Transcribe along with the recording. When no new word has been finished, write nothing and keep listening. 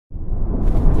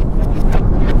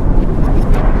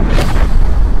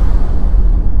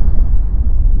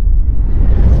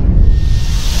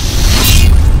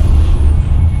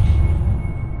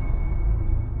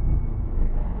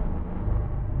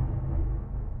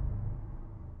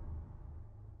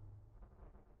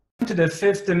to the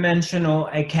Fifth Dimensional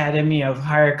Academy of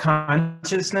Higher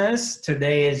Consciousness.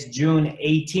 Today is June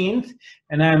 18th,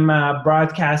 and I'm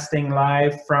broadcasting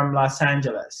live from Los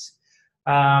Angeles.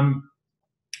 I'm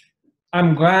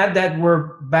glad that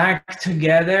we're back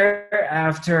together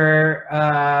after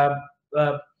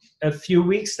a few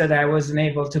weeks that I wasn't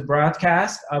able to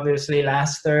broadcast. Obviously,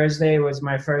 last Thursday was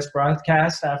my first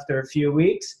broadcast after a few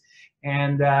weeks,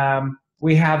 and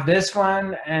we have this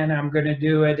one, and I'm going to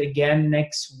do it again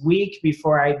next week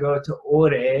before I go to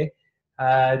Ore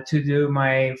to do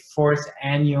my 4th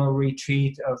annual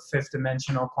retreat of Fifth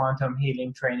Dimensional Quantum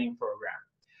Healing Training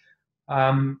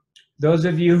Program. Those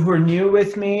of you who are new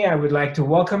with me, I would like to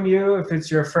welcome you if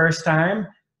it's your first time.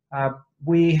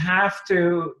 We have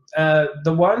to,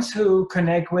 the ones who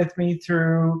connect with me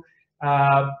through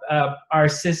our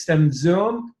system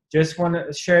Zoom, just want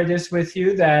to share this with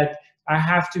you that I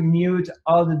have to mute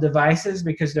all the devices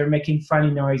because they're making funny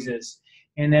noises.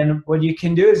 And then what you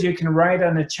can do is you can write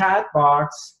on the chat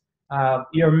box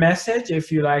your message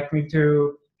if you like me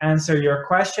to answer your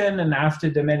question, and after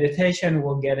the meditation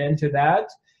we'll get into that.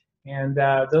 And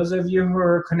those of you who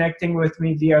are connecting with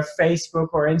me via Facebook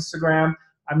or Instagram,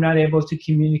 I'm not able to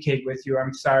communicate with you.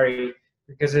 I'm sorry,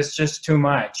 because it's just too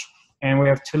much and we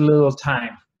have too little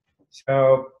time.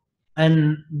 So,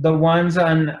 and the ones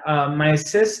on my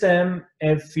system,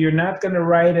 if you're not going to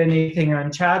write anything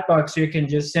on chat box, you can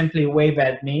just simply wave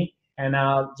at me and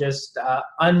I'll just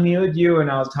unmute you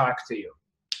and I'll talk to you.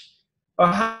 Oh,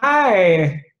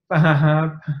 hi.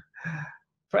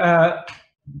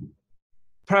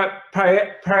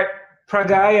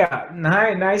 Pragaya,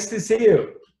 nice to see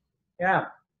you. Yeah.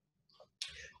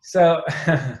 So,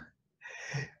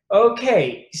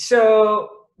 okay, so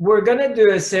we're gonna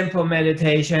do a simple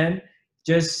meditation.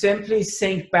 Just simply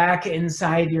sink back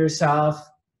inside yourself,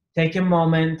 take a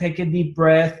moment, take a deep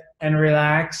breath and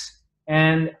relax,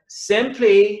 and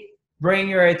simply bring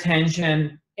your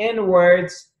attention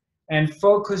inwards and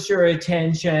focus your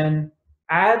attention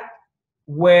at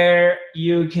where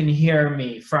you can hear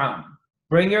me from.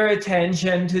 Bring your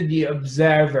attention to the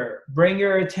observer. Bring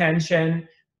your attention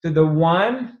to the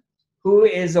one who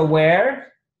is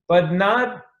aware, but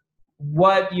not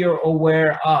what you're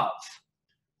aware of.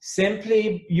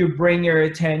 Simply, you bring your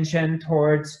attention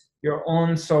towards your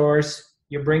own source.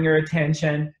 You bring your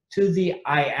attention to the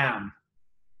I am.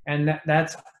 And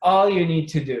that's all you need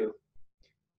to do.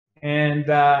 And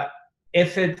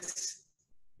if it's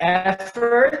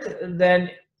effort,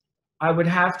 then I would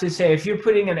have to say, if you're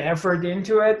putting an effort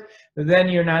into it, then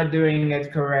you're not doing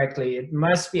it correctly. It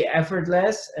must be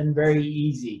effortless and very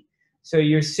easy. So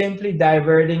you're simply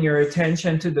diverting your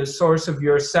attention to the source of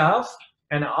yourself,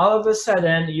 and all of a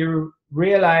sudden you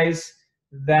realize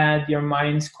that your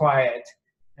mind's quiet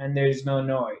and there's no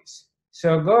noise.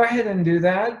 So go ahead and do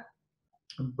that.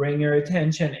 Bring your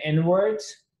attention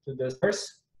inwards to the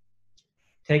source.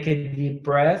 Take a deep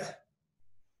breath.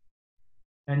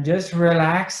 And just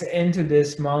relax into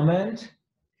this moment.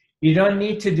 You don't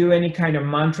need to do any kind of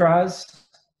mantras.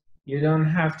 You don't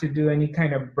have to do any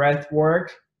kind of breath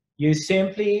work. You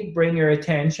simply bring your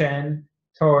attention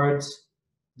towards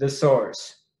the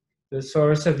source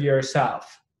of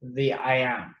yourself, the I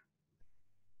am.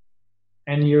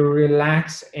 And you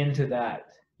relax into that.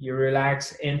 You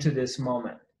relax into this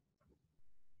moment.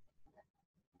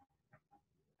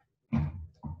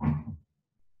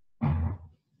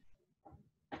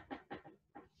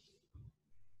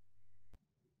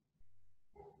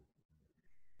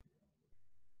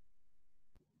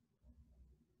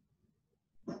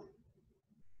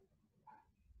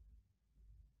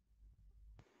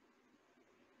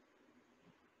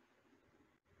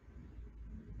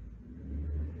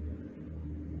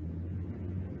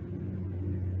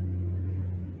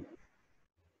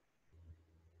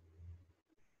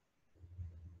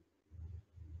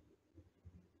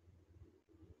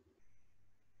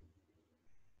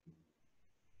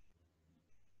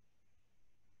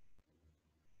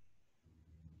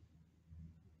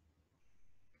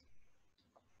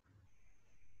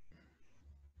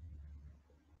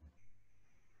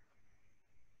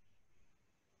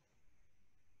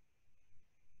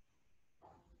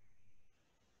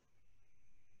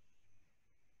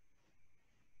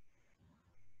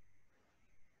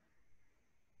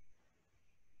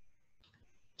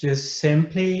 Just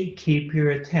simply keep your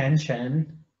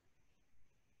attention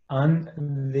on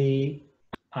the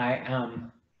I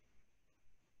am,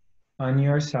 on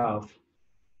yourself,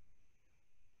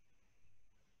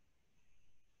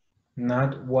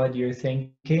 not what you're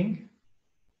thinking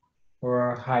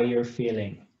or how you're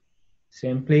feeling.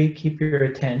 Simply keep your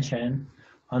attention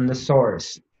on the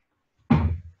source.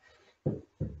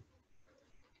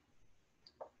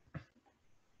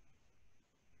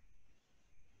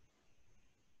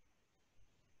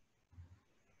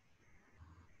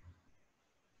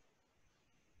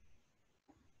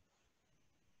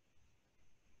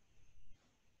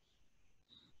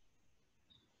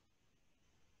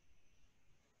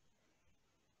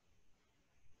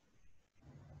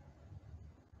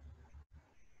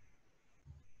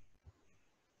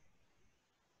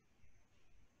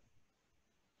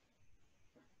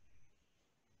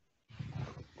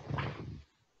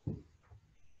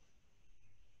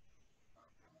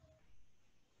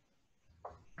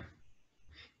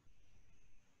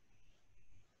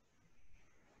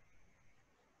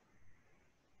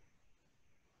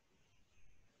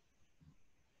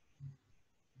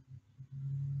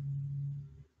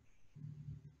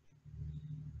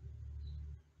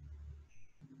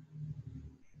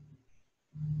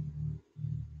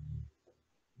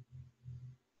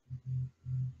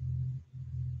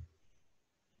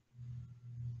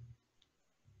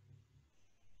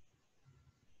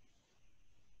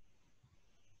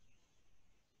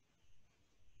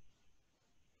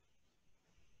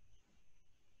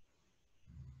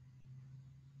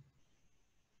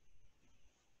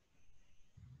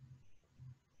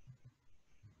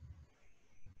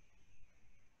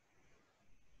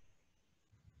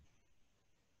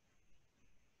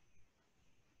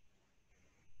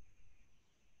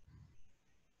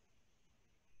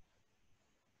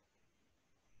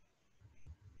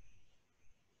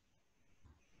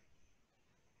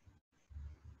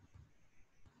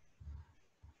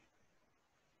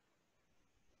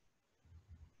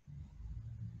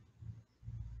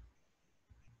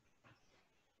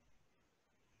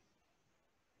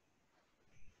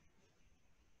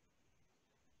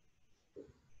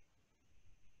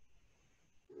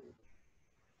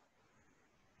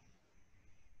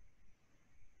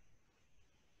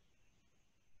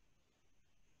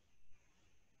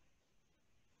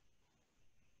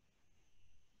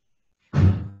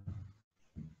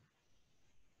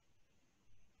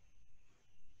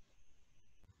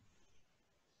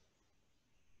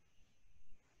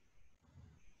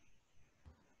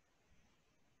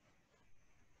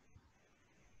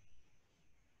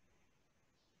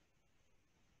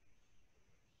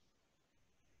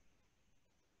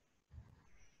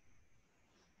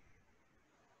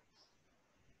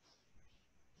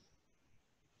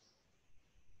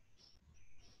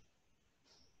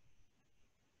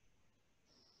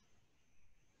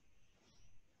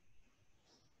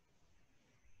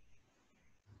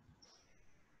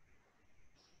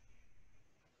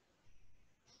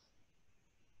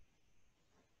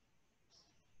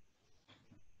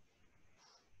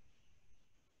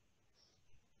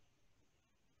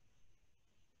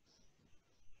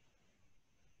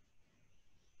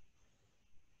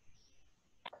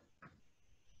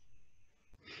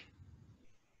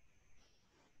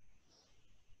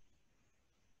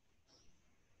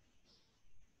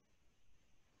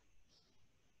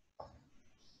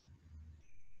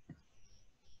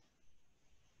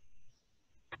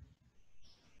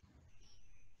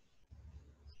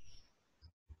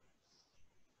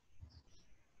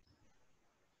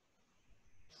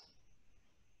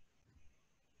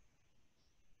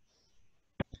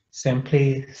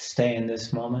 Simply stay in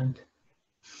this moment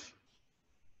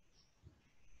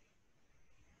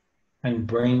and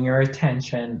bring your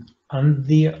attention on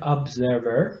the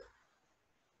observer,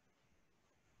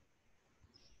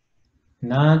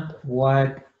 not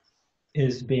what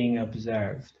is being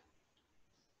observed.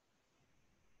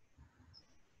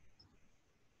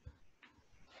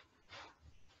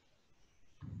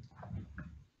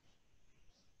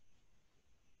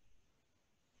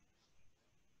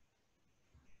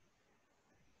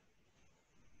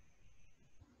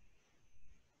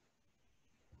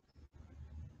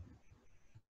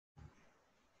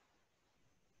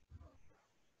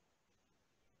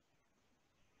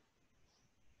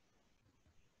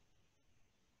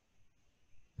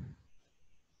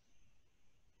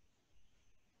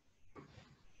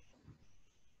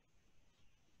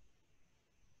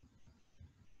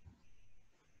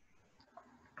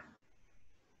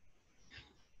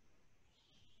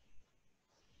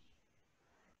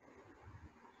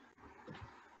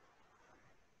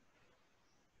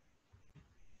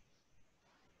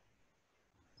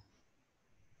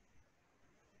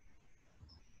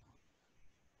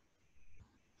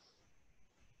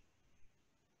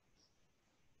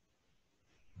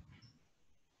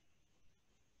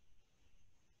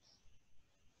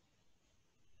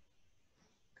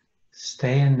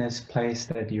 Stay in this place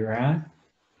that you're at,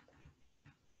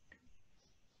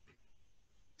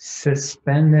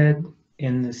 suspended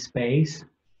in the space,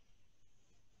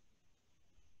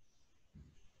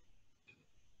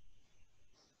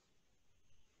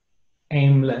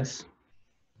 aimless,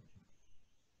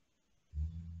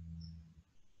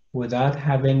 without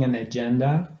having an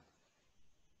agenda.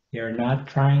 You're not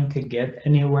trying to get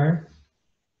anywhere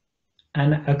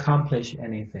and accomplish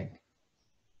anything.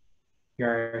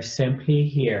 You're simply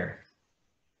here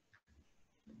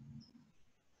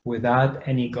without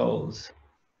any goals.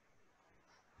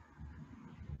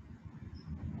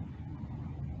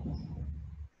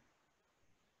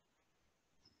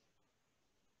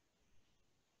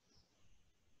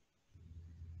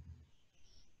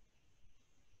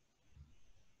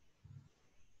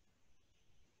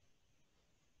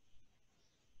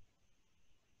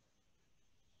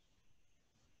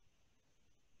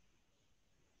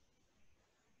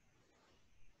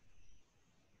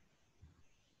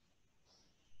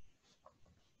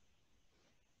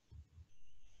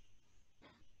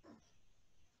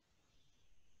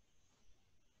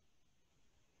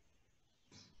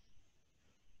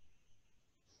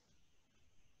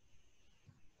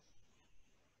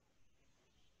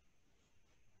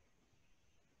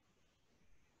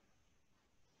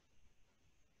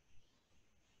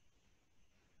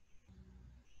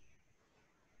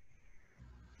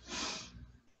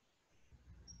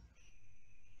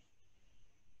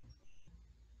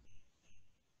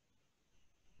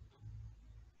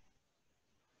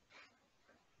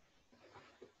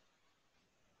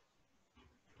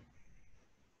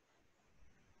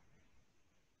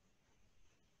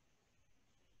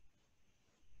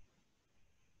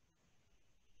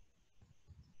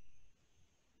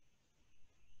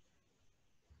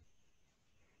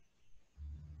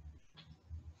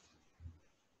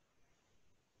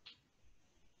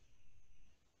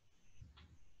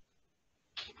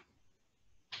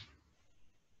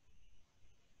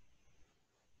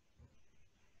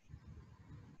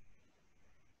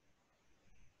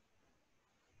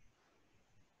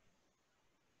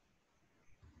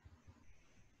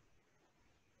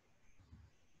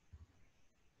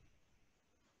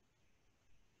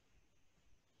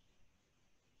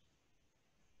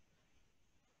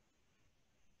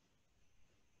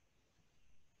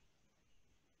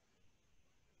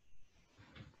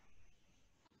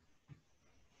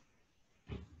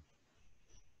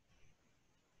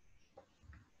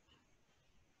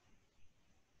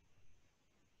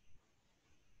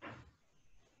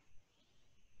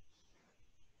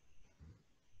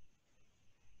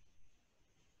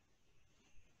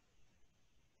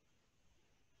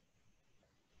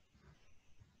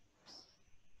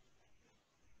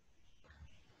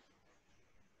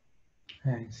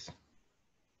 Nice.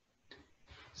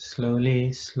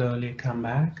 Slowly, slowly come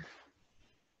back.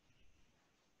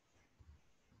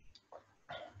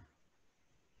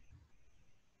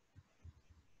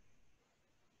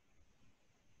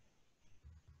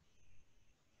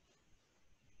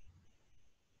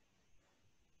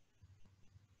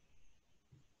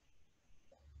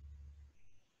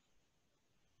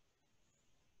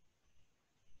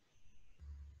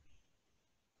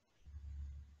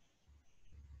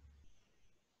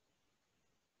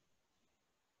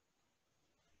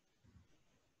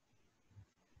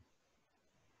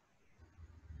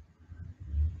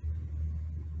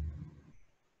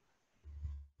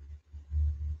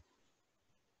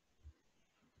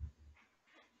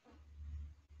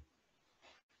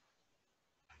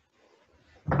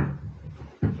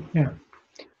 Yeah.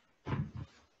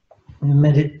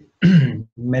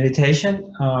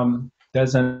 Meditation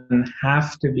doesn't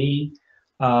have to be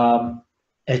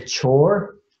a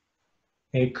chore.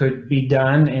 It could be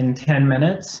done in 10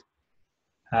 minutes.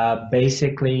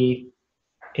 Basically,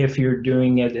 if you're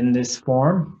doing it in this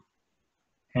form,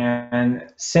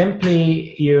 and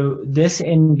simply you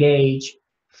disengage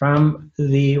from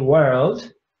the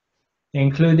world,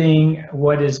 including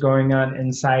what is going on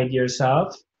inside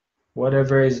yourself,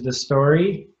 whatever is the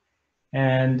story,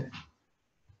 and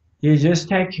you just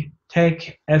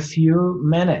take a few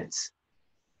minutes,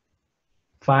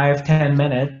 5-10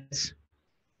 minutes,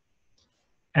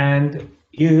 and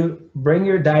you bring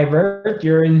divert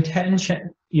your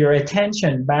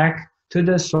attention back to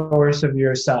the source of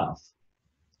yourself.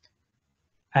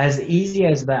 As easy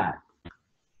as that.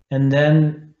 And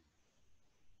then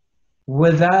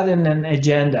without an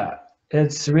agenda,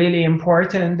 it's really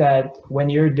important that when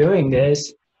you're doing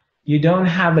this, you don't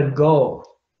have a goal.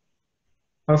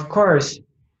 Of course,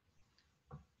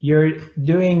 you're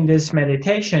doing this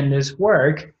meditation, this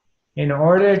work, in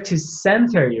order to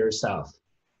center yourself,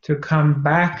 to come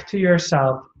back to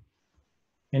yourself,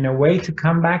 in a way to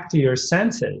come back to your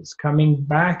senses, coming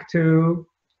back to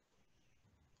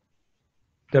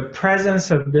the presence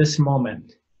of this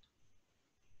moment.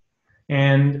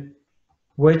 And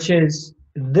which is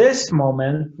this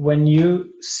moment, when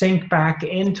you sink back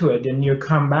into it and you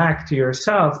come back to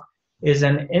yourself, is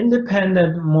an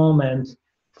independent moment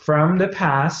from the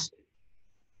past,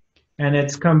 and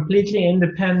it's completely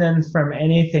independent from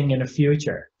anything in the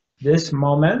future. This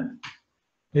moment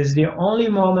is the only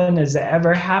moment that's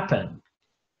ever happened.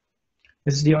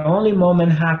 It's the only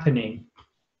moment happening,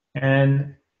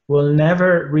 and will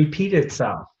never repeat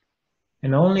itself.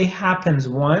 It only happens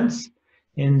once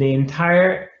in the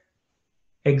entire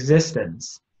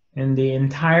existence, in the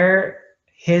entire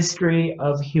history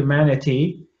of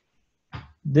humanity.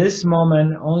 This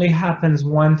moment only happens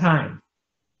one time,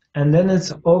 and then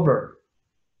it's over.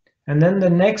 And then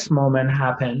the next moment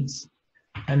happens,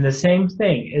 and the same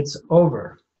thing, it's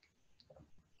over.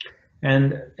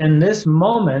 And in this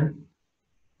moment,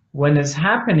 when it's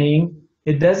happening,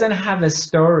 it doesn't have a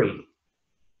story.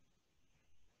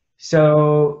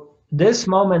 So this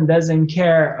moment doesn't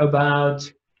care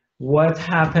about what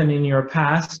happened in your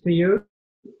past to you.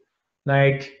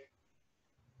 Like,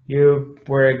 you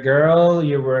were a girl,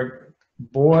 you were a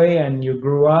boy, and you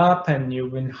grew up and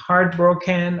you've been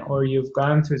heartbroken, or you've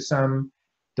gone through some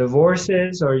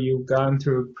divorces, or you've gone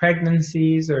through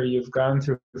pregnancies, or you've gone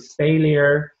through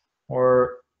failure,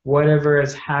 or whatever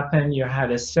has happened. You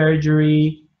had a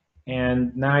surgery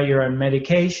and now you're on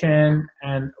medication,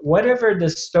 and whatever the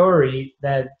story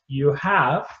that you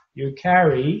have, you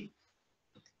carry,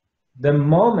 the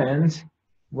moment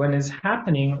when it's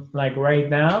happening, like right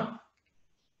now,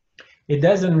 it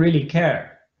doesn't really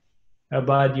care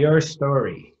about your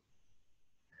story.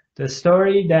 The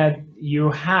story that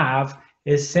you have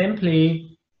is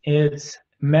simply its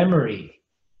memory.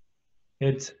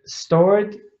 It's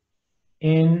stored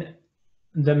in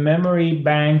the memory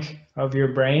bank of your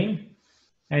brain,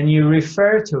 and you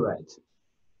refer to it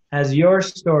as your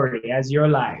story, as your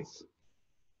life.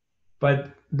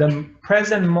 But the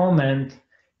present moment,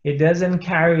 it doesn't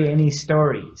carry any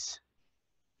stories.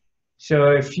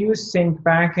 So if you sink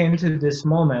back into this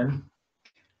moment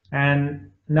and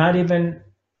not even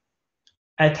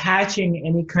attaching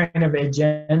any kind of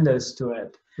agendas to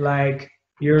it, like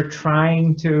you're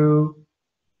trying to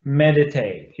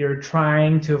meditate, you're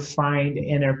trying to find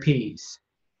inner peace,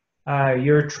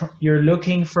 you're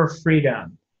looking for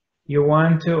freedom, you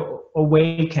want to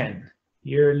awaken,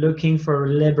 you're looking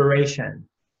for liberation,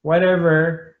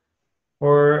 whatever,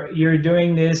 or you're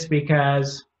doing this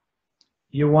because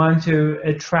you want to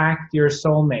attract your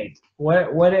soulmate,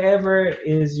 whatever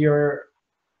is your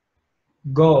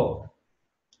goal.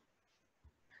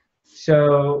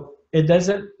 So it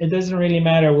doesn't really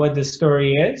matter what the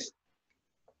story is.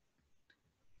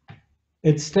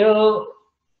 It's still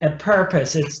a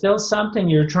purpose. It's still something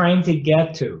you're trying to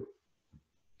get to.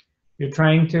 You're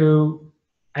trying to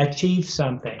achieve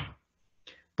something.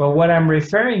 But what I'm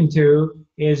referring to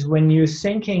is when you're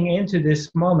sinking into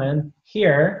this moment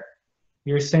here,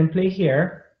 you're simply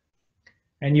here,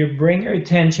 and you bring your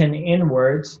attention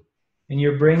inwards, and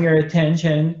you bring your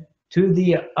attention to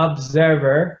the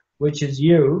observer, which is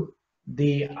you,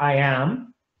 the I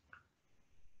am,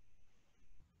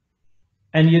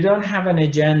 and you don't have an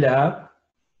agenda.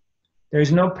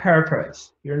 There's no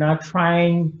purpose. You're not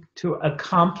trying to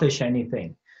accomplish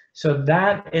anything. So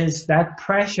that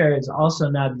pressure is also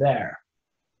not there.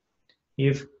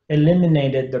 You've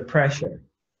eliminated the pressure.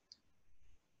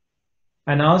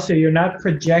 And also you're not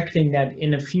projecting that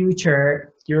in the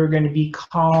future you're going to be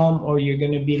calm, or you're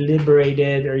going to be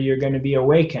liberated, or you're going to be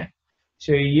awakened.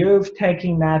 So you've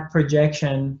taken that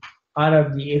projection out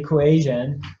of the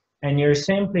equation, and you're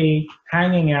simply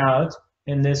hanging out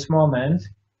in this moment.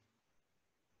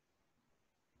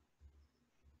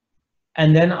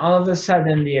 And then all of a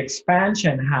sudden the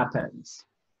expansion happens,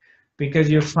 because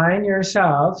you find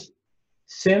yourself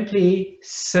simply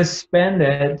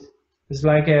suspended. It's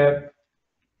like a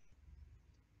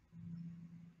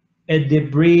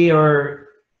debris, or,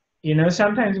 you know,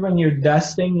 sometimes when you're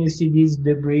dusting, you see these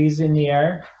debris in the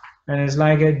air, and it's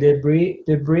like a debris.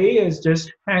 Debris is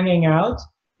just hanging out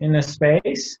in a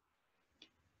space,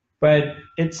 but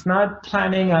it's not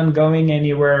planning on going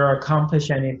anywhere or accomplish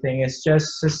anything. It's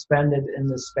just suspended in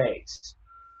the space.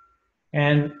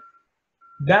 And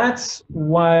that's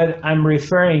what I'm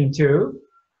referring to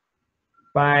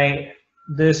by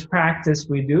this practice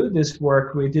we do, this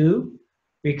work we do,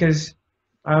 because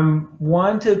I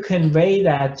want to convey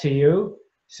that to you,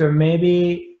 so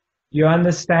maybe you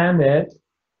understand it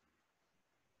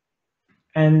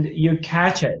and you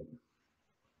catch it.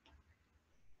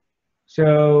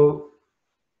 So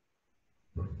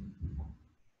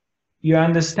you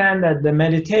understand that the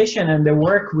meditation and the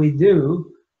work we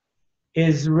do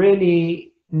is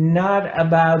really not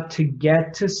about to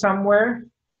get to somewhere.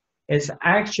 It's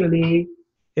actually,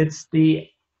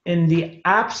 in the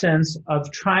absence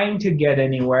of trying to get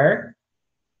anywhere,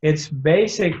 it's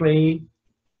basically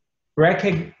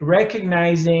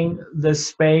recognizing the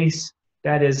space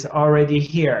that is already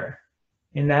here.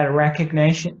 In that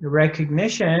recognition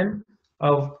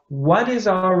of what is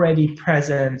already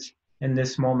present in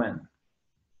this moment.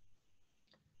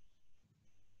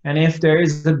 And if there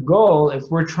is a goal, if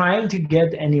we're trying to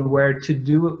get anywhere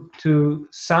to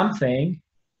something,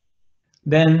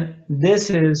 then this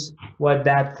is what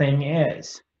that thing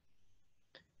is.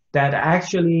 That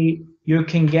actually you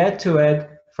can get to it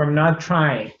from not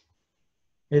trying.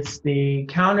 It's the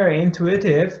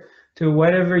counterintuitive to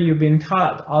whatever you've been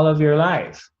taught all of your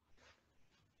life,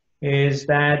 is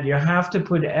that you have to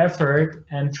put effort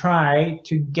and try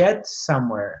to get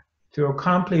somewhere, to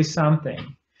accomplish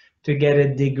something, to get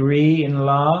a degree in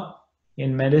law,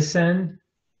 in medicine,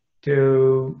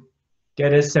 to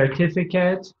get a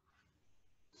certificate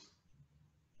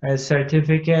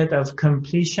of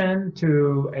completion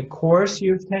to a course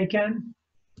you've taken,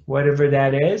 whatever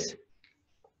that is.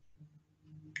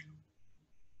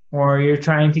 Or you're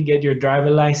trying to get your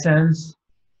driver license,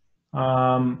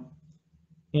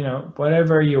 you know,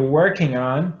 whatever you're working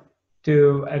on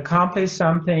to accomplish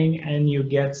something, and you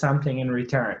get something in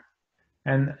return.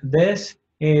 And this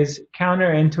is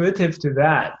counterintuitive to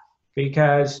that,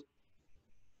 because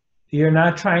you're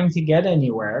not trying to get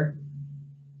anywhere.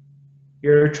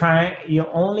 The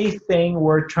only thing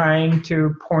we're trying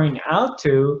to point out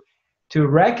to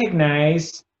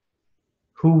recognize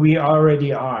who we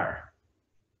already are.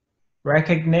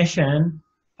 Recognition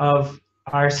of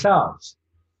ourselves.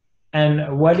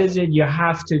 And what is it you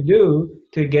have to do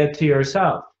to get to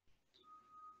yourself?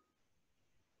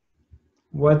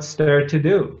 What's there to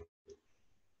do? You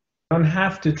don't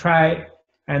have to try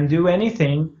and do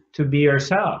anything to be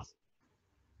yourself.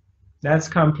 That's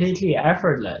completely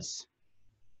effortless.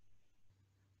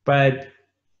 But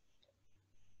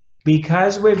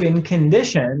because we've been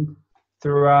conditioned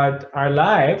throughout our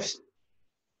lives,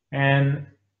 and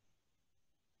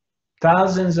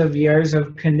thousands of years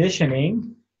of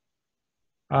conditioning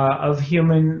of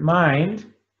human mind,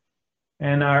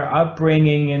 and our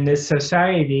upbringing in this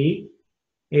society,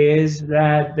 is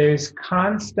that there's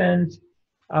constant,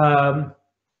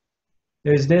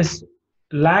 there's this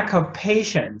lack of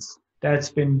patience that's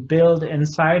been built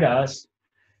inside us,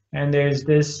 and there's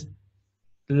this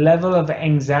level of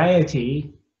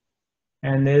anxiety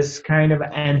and this kind of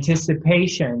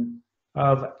anticipation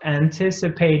of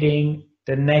anticipating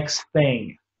the next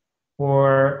thing.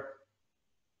 or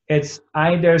it's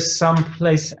either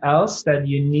someplace else that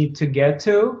you need to get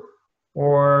to,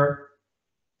 or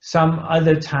some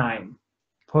other time.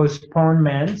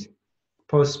 Postponement,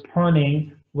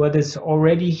 postponing what is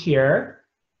already here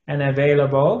and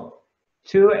available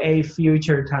to a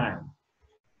future time.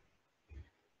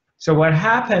 So what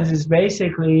happens is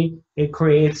basically it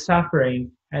creates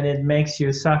suffering, and it makes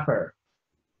you suffer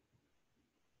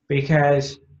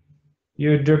because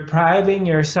you're depriving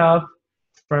yourself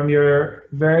from your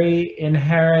very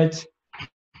inherent,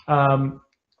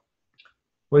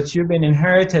 what you've been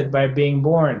inherited by being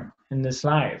born in this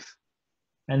life.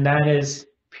 And that is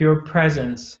pure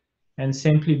presence and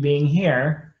simply being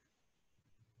here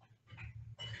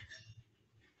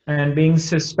and being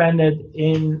suspended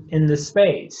in the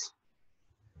space.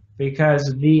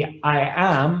 Because the I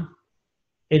am,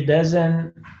 it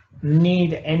doesn't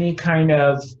need any kind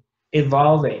of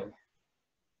evolving.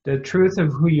 The truth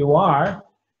of who you are,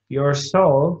 your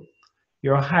soul,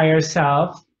 your higher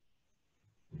self,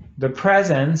 the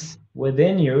presence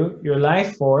within you, your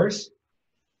life force,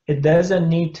 it doesn't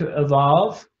need to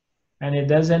evolve, and it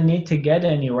doesn't need to get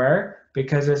anywhere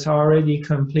because it's already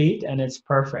complete and it's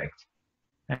perfect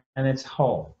and it's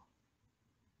whole.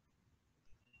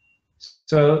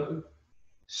 So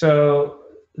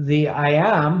the I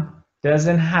am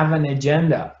doesn't have an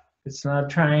agenda. It's not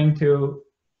trying to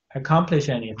accomplish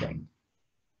anything.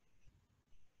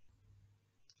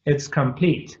 It's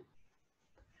complete.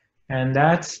 And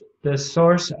that's the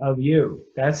source of you.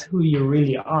 That's who you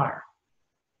really are.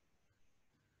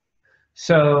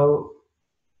 So,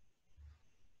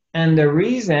 and the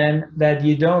reason that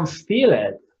you don't feel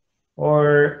it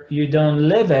or you don't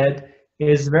live it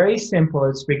is very simple.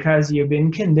 It's because you've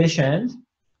been conditioned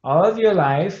all of your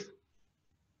life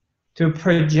to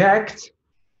project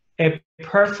a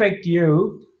perfect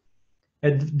you,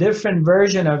 a different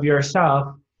version of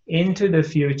yourself into the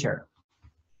future.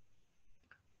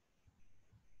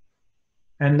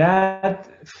 And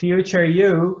that future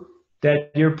you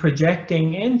that you're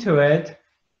projecting into it,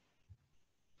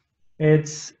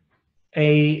 it's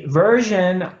a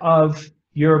version of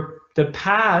the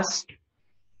past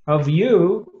of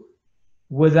you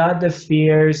without the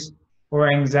fears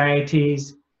or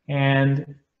anxieties and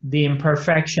the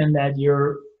imperfection that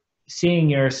you're seeing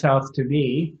yourself to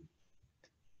be.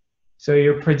 So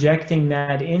you're projecting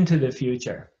that into the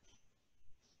future.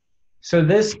 So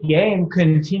this game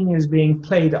continues being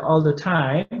played all the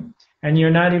time, and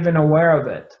you're not even aware of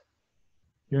it.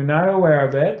 You're not aware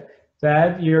of it,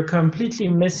 that you're completely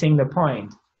missing the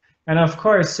point. And of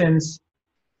course, since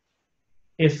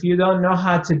if you don't know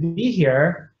how to be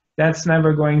here, that's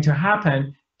never going to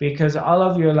happen, because all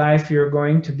of your life you're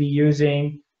going to be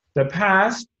using the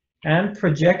past and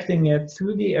projecting it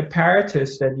through the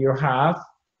apparatus that you have,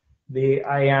 the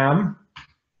I am,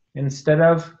 instead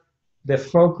of the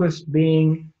focus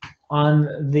being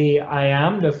on the I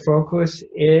am, the focus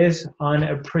is on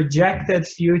a projected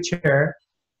future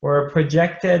or a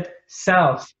projected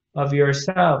self of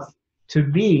yourself to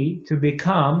be, to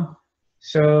become.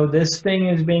 So this thing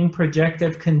is being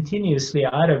projected continuously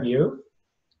out of you.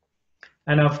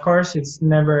 And of course, it's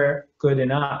never good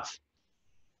enough.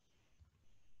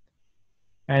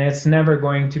 And it's never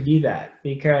going to be that,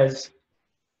 because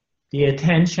the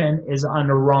attention is on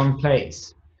the wrong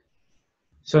place.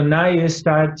 So now you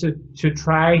start to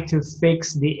try to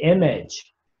fix the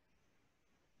image.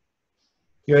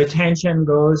 Your attention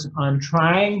goes on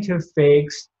trying to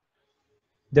fix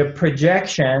the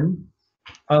projection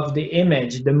of the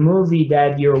image, the movie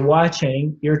that you're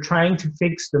watching. You're trying to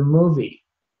fix the movie.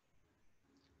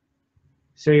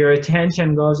 So your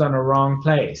attention goes on a wrong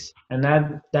place. And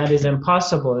that is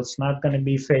impossible. It's not going to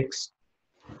be fixed.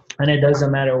 And it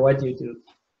doesn't matter what you do.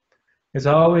 It's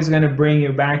always going to bring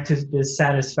you back to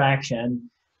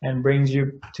dissatisfaction and brings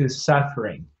you to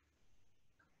suffering.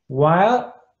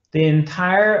 While the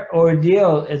entire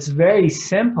ordeal is very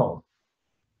simple.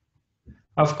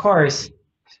 Of course,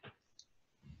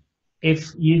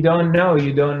 if you don't know,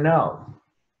 you don't know.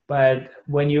 But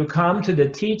when you come to the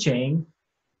teaching,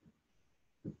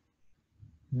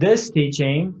 this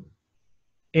teaching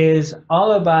is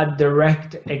all about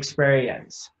direct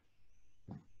experience.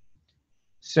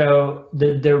 So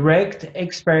the direct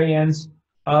experience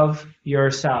of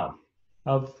yourself,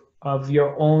 of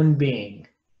your own being.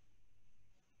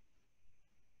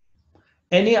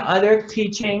 Any other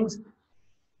teachings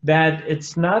that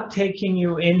it's not taking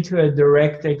you into a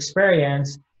direct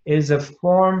experience is a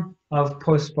form of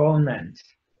postponement.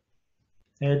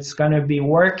 It's going to be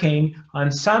working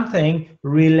on something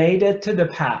related to the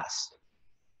past.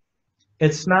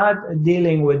 It's not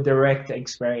dealing with direct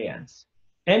experience.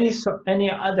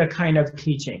 any other kind of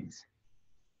teachings.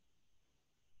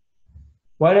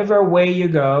 Whatever way you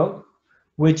go,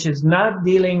 which is not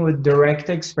dealing with direct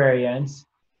experience,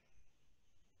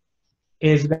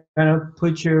 is going to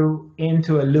put you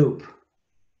into a loop.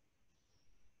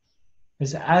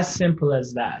 It's as simple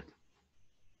as that.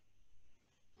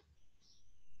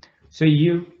 So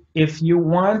if you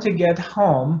want to get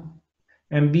home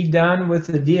and be done with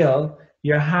the deal,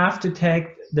 you have to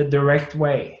take the direct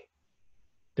way.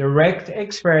 Direct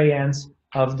experience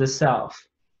of the self.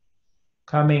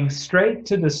 Coming straight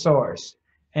to the source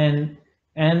and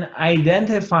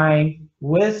identifying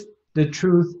with the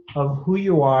truth of who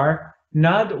you are,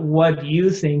 not what you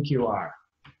think you are.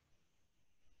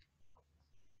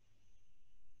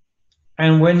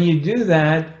 And when you do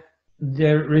that,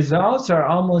 the results are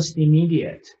almost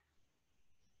immediate.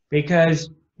 Because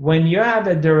when you have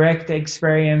a direct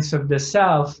experience of the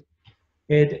self,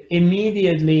 it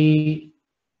immediately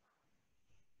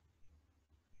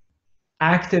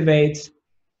activates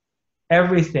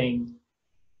everything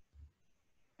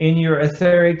in your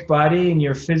etheric body, in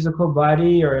your physical body,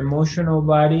 your emotional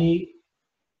body.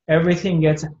 Everything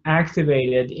gets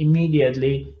activated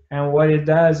immediately, and what it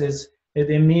does is it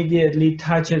immediately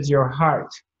touches your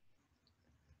heart.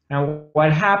 And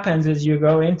what happens is you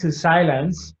go into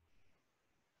silence,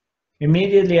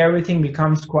 immediately everything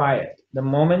becomes quiet. The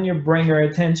moment you bring your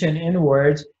attention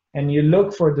inwards and you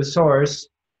look for the source,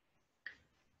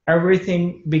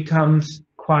 everything becomes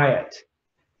quiet.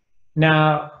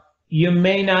 Now, you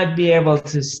may not be able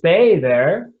to stay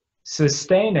there,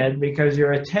 sustain it, because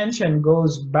your attention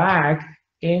goes back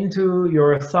into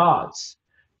your thoughts.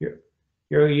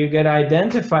 You get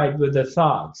identified with the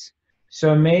thoughts.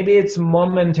 So maybe it's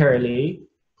momentarily,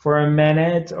 for a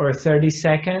minute or 30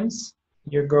 seconds,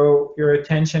 your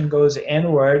attention goes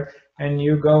inward and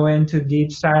you go into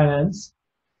deep silence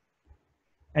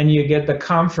and you get the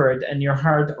comfort and your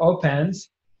heart opens,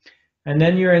 and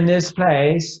then you're in this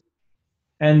place,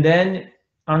 and then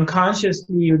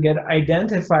unconsciously you get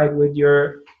identified with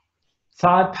your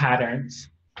thought patterns,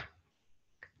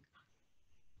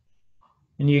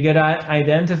 and you get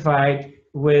identified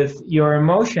with your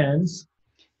emotions,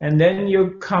 and then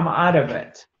you come out of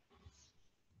it.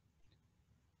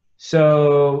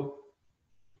 So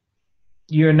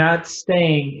you're not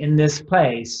staying in this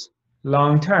place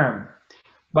long term.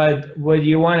 But what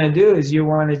you want to do is you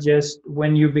want to just,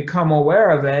 when you become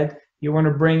aware of it, you want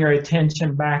to bring your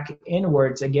attention back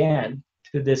inwards again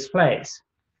to this place.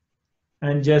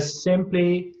 And just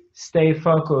simply stay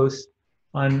focused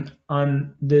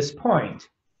on this point.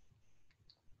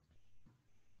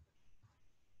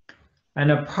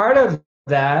 And a part of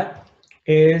that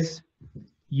is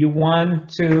you want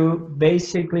to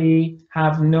basically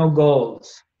have no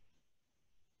goals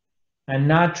and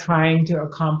not trying to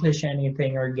accomplish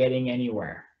anything or getting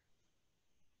anywhere.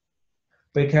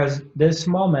 Because this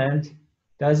moment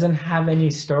doesn't have any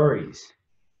stories.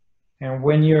 And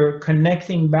when you're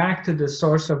connecting back to the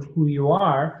source of who you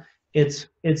are, it's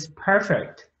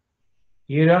perfect.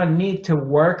 You don't need to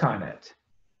work on it.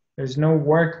 There's no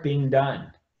work being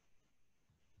done.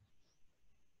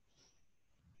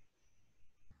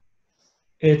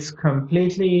 It's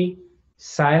completely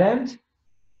silent.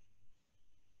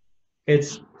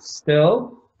 It's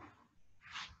still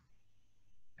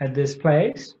at this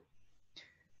place.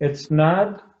 It's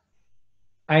not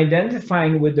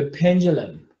identifying with the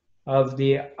pendulum of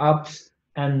the ups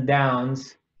and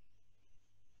downs,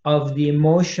 of the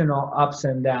emotional ups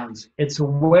and downs. It's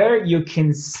where you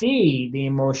can see the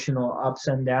emotional ups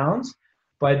and downs,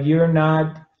 but you're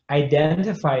not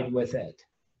identified with it.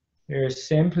 You're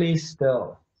simply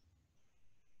still.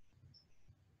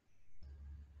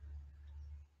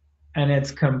 And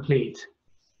it's complete.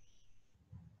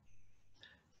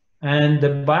 And the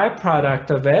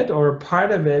byproduct of it, or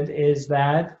part of it, is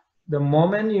that the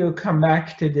moment you come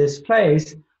back to this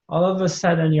place, all of a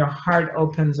sudden your heart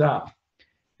opens up.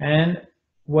 And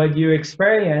what you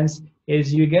experience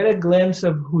is you get a glimpse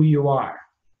of who you are,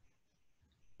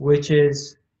 which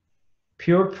is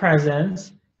pure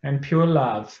presence and pure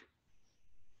love,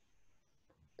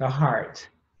 the heart.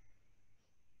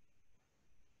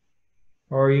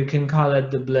 Or you can call it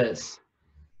the bliss.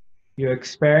 You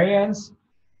experience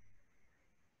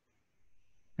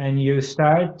and you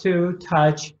start to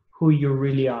touch who you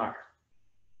really are.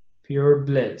 Pure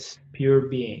bliss, pure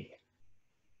being.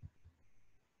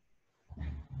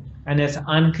 And it's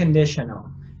unconditional.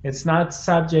 It's not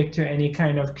subject to any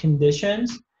kind of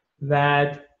conditions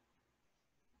that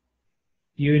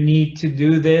you need to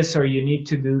do this or you need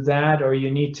to do that, or you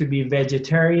need to be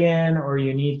vegetarian, or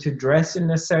you need to dress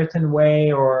in a certain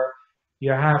way, or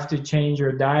you have to change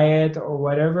your diet or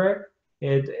whatever.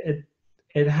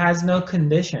 It has no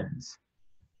conditions.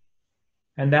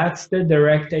 And that's the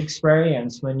direct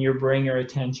experience when you bring your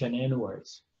attention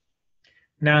inwards.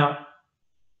 Now,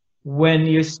 when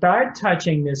you start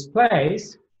touching this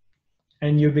place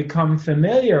and you become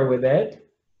familiar with it,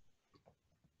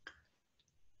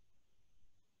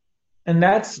 and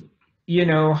that's, you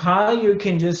know, how you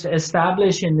can just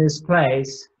establish in this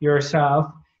place yourself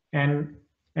and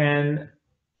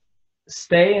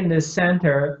stay in the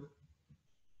center.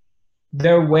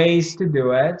 There are ways to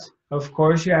do it. Of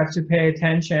course, you have to pay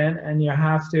attention and you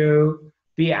have to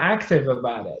be active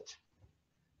about it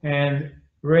and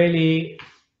really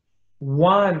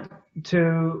want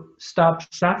to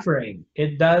stop suffering.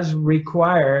 It does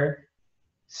require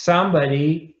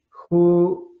somebody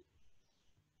who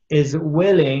is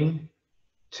willing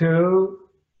to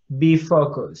be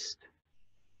focused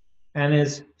and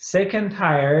is sick and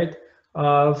tired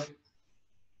of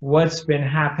what's been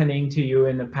happening to you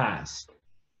in the past.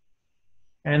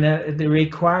 And it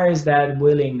requires that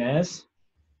willingness,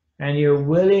 and you're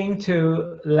willing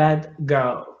to let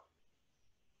go.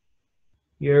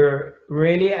 You're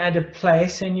really at a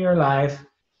place in your life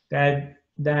that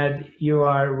you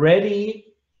are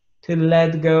ready to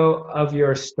let go of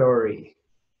your story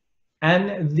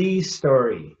and the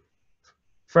story.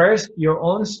 First, your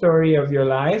own story of your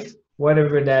life,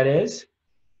 whatever that is.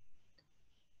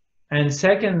 And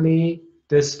secondly,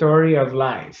 the story of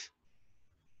life,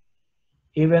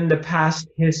 even the past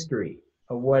history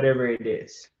of whatever it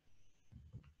is,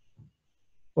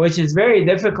 which is very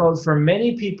difficult for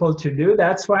many people to do.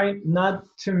 That's why not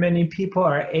too many people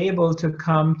are able to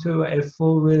come to a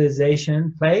full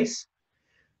realization place,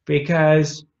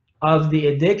 because of the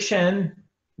addiction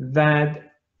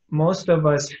that most of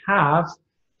us have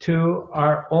to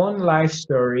our own life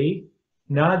story,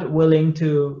 not willing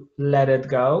to let it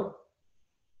go.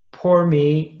 Poor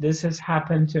me, this has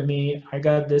happened to me, I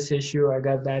got this issue, I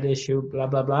got that issue, blah,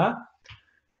 blah, blah.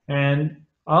 And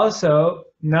also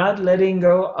not letting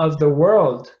go of the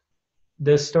world,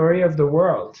 the story of the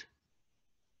world,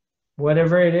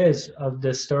 whatever it is of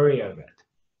the story of it.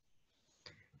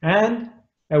 And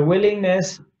a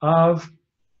willingness of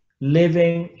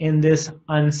living in this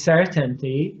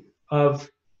uncertainty of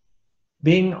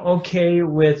being okay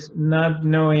with not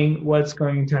knowing what's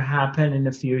going to happen in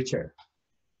the future,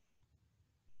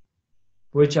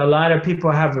 which a lot of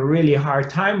people have a really hard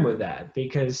time with that,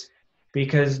 because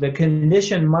the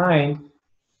conditioned mind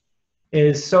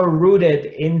is so rooted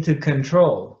into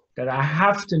control that I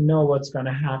have to know what's going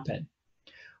to happen.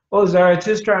 Oh,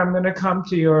 Zarathustra, I'm going to come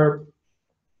to your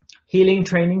healing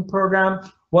training program.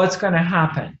 What's going to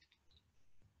happen?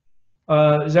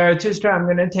 Zarathustra, I'm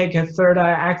going to take a third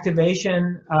eye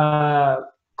activation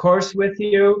course with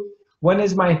you. When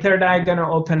is my third eye going to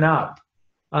open up?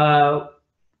 How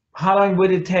long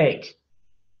would it take?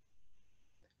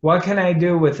 What can I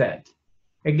do with it?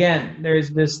 Again, there's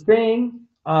this thing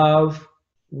of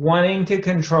wanting to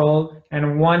control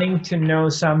and wanting to know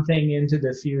something into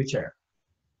the future.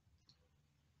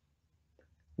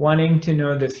 Wanting to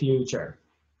know the future,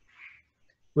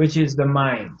 which is the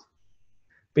mind.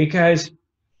 Because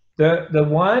the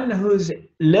one who's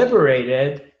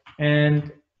liberated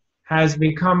and has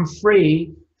become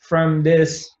free from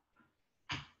this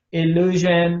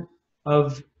illusion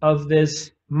of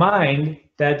this mind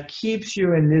that keeps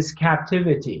you in this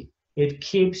captivity. It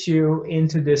keeps you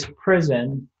into this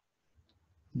prison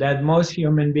that most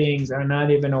human beings are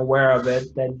not even aware of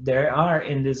it, that they are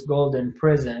in this golden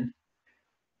prison.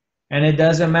 And it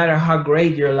doesn't matter how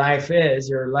great your life is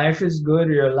good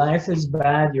or your life is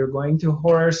bad, you're going to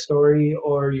horror story,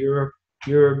 or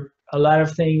a lot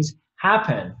of things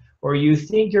happen, or you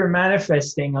think you're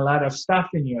manifesting a lot of stuff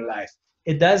in your life.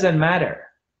 It doesn't matter.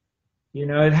 You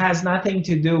know, it has nothing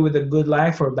to do with a good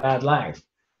life or bad life.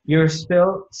 You're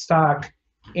still stuck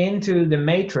into the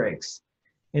matrix,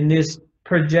 in this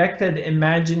projected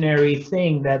imaginary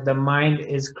thing that the mind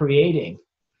is creating.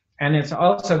 And it's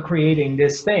also creating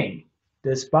this thing.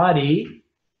 This body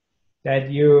that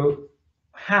you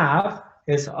have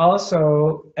is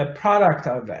also a product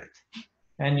of it.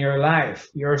 And your life,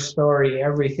 your story,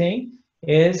 everything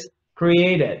is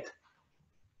created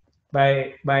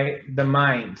by the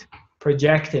mind,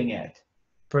 projecting it,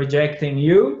 projecting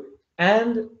you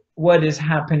and what is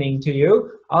happening to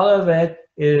you. All of it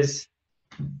is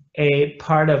a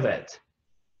part of it,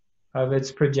 of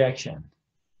its projection.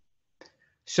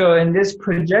 So in this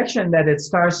projection that it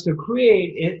starts to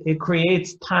create, it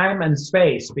creates time and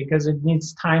space, because it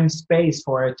needs time, space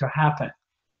for it to happen.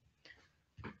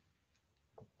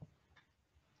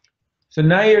 So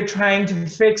now you're trying to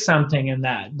fix something in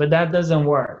that, but that doesn't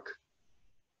work.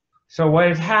 So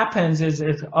what happens is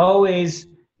it always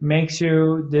makes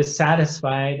you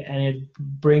dissatisfied and it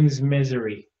brings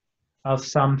misery of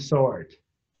some sort.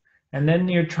 And then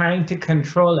you're trying to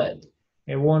control it.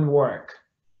 It won't work.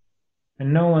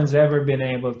 And no one's ever been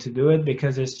able to do it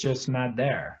because it's just not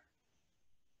there.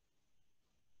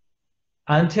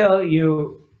 Until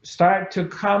you start to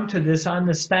come to this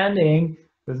understanding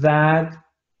that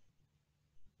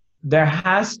there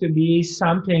has to be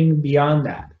something beyond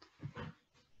that.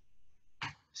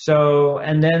 So,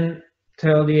 and then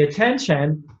till the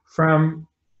attention from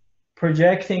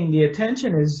projecting the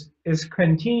attention is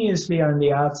continuously on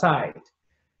the outside.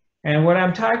 And what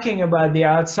I'm talking about the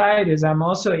outside is I'm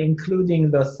also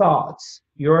including the thoughts,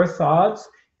 your thoughts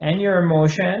and your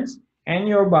emotions and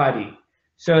your body.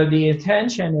 So the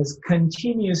attention is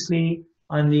continuously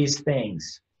on these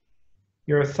things.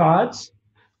 Your thoughts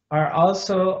are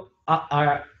also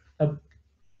are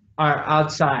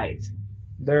outside.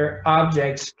 They're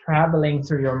objects traveling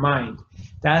through your mind.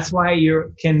 That's why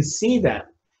you can see them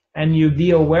and you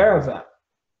be aware of them,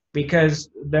 because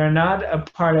they're not a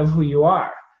part of who you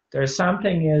are. There's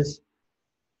something is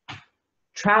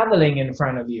traveling in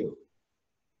front of you.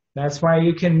 That's why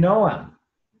you can know them.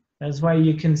 That's why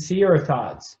you can see your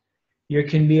thoughts. You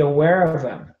can be aware of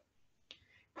them.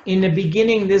 In the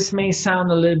beginning, this may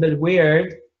sound a little bit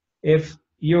weird if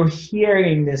you're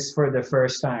hearing this for the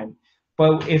first time.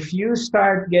 But if you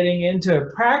start getting into a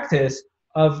practice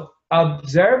of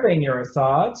observing your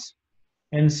thoughts,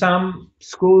 in some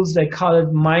schools they call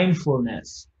it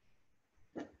mindfulness.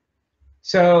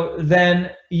 So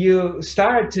then you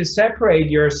start to separate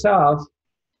yourself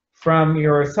from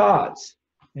your thoughts.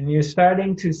 And you're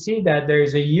starting to see that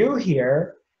there's a you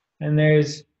here and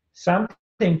there's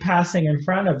something passing in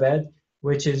front of it,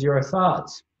 which is your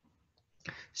thoughts.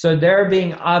 So they're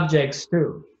being objects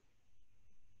too.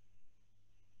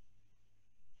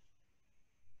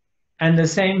 And the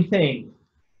same thing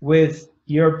with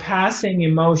your passing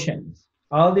emotions.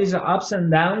 All these ups and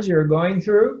downs you're going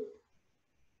through,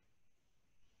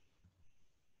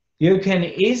 you can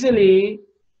easily,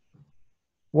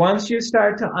 once you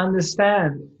start to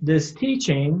understand this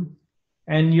teaching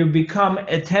and you become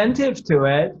attentive to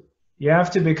it, you have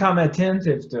to become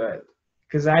attentive to it.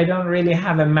 Because I don't really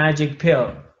have a magic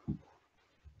pill.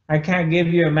 I can't give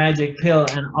you a magic pill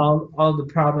and all the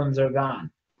problems are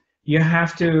gone. You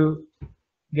have to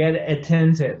get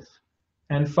attentive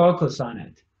and focus on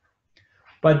it.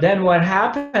 But then what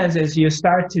happens is you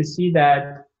start to see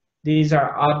that these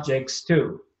are objects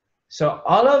too. So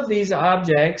all of these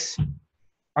objects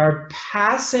are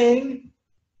passing,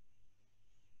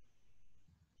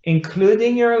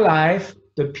 including your life.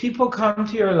 The people come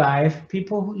to your life,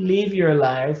 people who leave your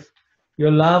life,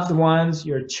 your loved ones,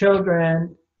 your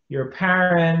children, your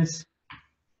parents,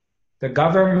 the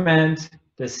government,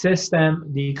 the system,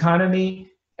 the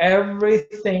economy,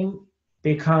 everything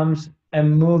becomes a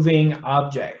moving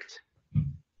object.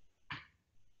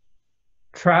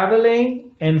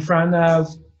 Traveling in front of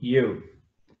you.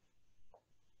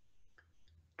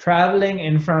 Traveling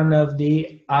in front of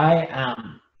the I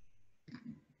am.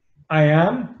 I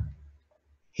am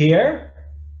here,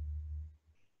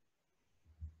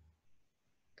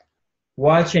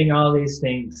 watching all these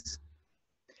things.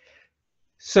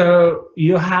 So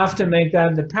you have to make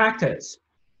that the practice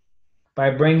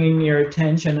by bringing your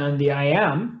attention on the I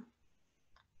am.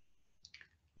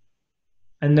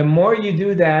 And the more you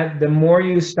do that, the more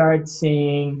you start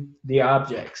seeing the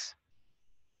objects.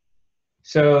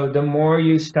 So the more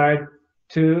you start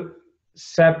to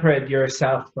separate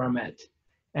yourself from it,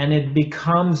 and it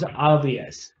becomes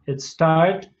obvious. It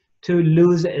starts to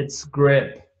lose its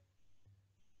grip.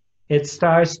 It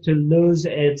starts to lose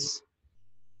its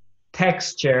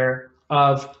texture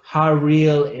of how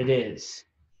real it is.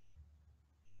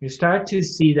 You start to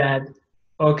see that,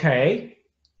 okay,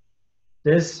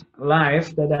 this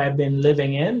life that I've been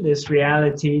living in, this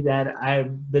reality that I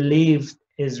believe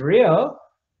is real,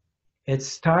 it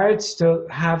starts to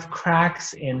have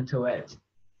cracks into it.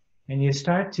 And you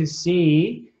start to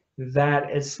see that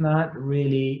it's not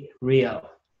really real.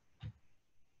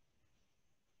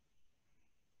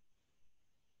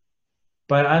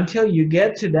 But until you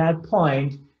get to that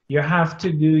point, you have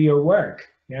to do your work.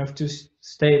 You have to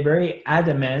stay very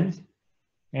adamant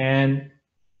and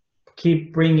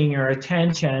keep bringing your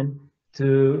attention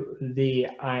to the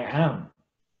I am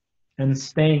and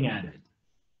staying at it,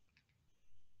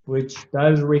 which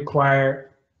does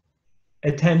require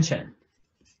attention.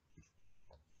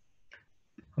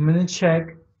 I'm going to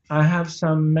check. I have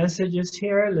some messages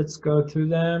here. Let's go through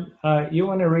them. You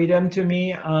want to read them to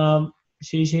me?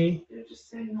 Shishi? They're just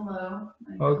saying hello.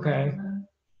 Okay.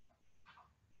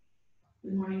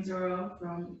 Good morning, Zoro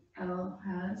from El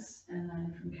Has, and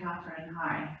then from Catherine.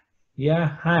 Hi.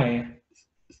 Yeah, hi.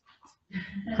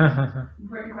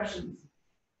 Important questions.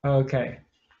 Okay.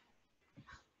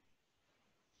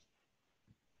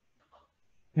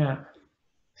 Yeah.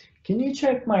 Can you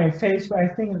check my Facebook?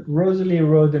 I think Rosalie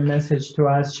wrote a message to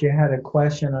us. She had a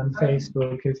question on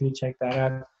Facebook. If you check that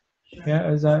out. Sure.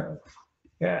 Yeah, is that?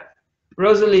 Yeah.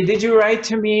 Rosalie, did you write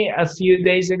to me a few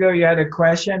days ago? You had a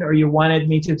question, or you wanted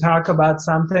me to talk about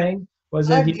something? Was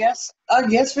I it?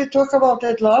 guess we talked about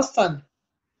it last time.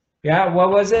 Yeah.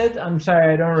 What was it? I'm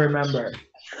sorry, I don't remember.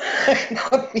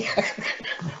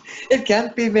 It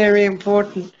can't be very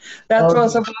important. That Okay.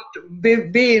 was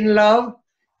about be in love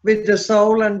with the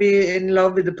soul and be in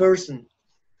love with the person.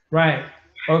 Right.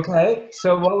 Okay.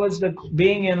 So what was the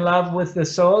being in love with the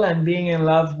soul and being in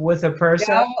love with a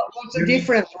person? Yeah, what the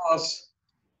difference was.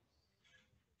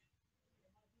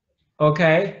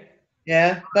 Okay.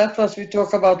 Yeah, that was we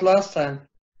talked about last time.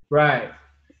 Right.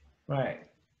 Right.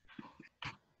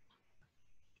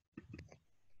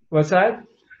 What's that?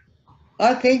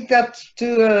 I think that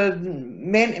to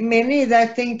many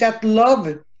that think that love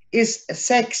is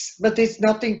sex, but it's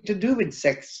nothing to do with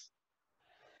sex.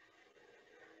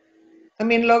 I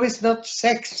mean, love is not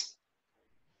sex.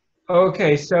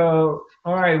 Okay. So,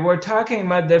 all right, we're talking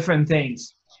about different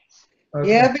things. Okay.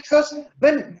 Yeah, because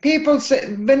when people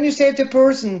say, when you say to a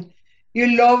person,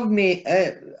 you love me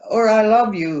or I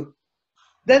love you,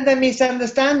 then they're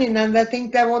misunderstanding and they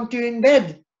think they want you in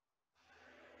bed.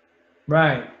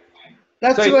 Right.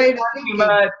 That's So the way they're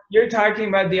thinking. you're talking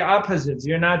about the opposites.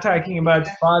 You're not talking about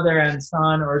father and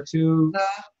son or two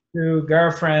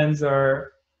girlfriends,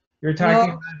 or you're talking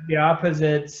No, about the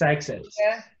opposite sexes.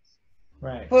 yeah.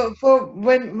 Right. For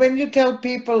when you tell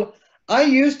people, I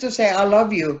used to say I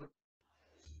love you,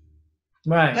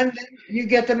 Right. and then you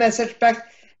get a message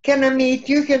back, can I meet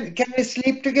you? Can we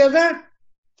sleep together?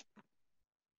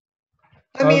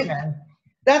 I mean, Okay.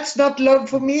 that's not love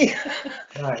for me.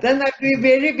 Right. Then I'd be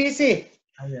very busy.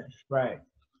 Okay. Right.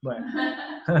 Right.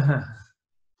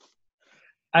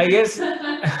 I guess.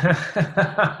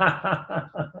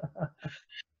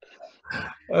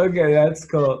 Okay, that's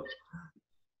cool.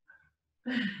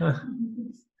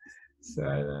 So,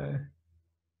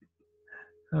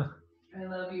 I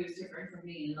love you is different from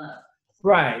being in love.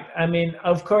 right. I mean,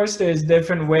 of course, there's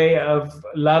different way of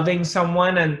loving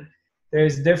someone, and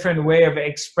there's different way of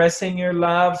expressing your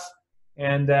love,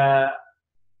 and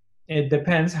it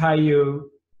depends how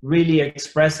you really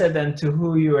express it and to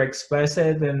who you express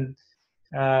it, and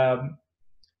um,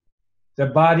 the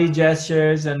body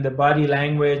gestures and the body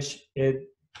language. It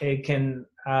can.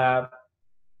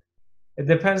 It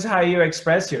depends how you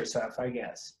express yourself, I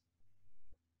guess.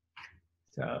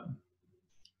 So.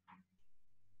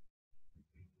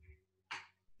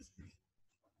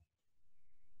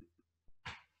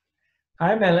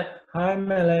 Hi, Hi,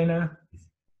 Melena.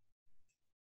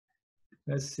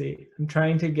 Let's see. I'm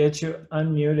trying to get you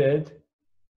unmuted.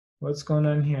 What's going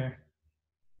on here?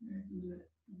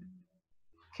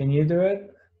 Can you do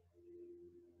it?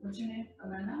 What's your name?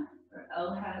 Elena? Or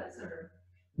El Has? Or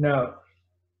No.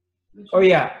 Oh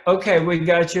yeah. Okay, we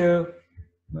got you.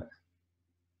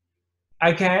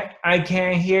 I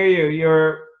can't hear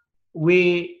you.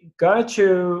 We got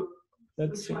you.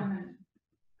 Let's see. Which one?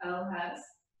 El Has?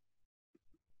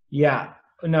 Yeah.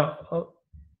 No. Oh,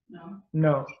 No.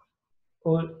 no.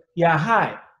 Oh, yeah.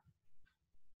 Hi.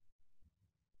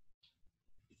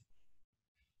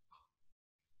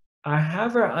 I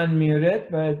have her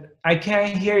unmuted, but I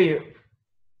can't hear you.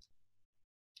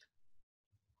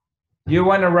 Do you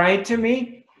want to write to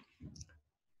me?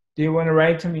 Do you want to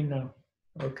write to me? No.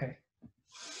 Okay.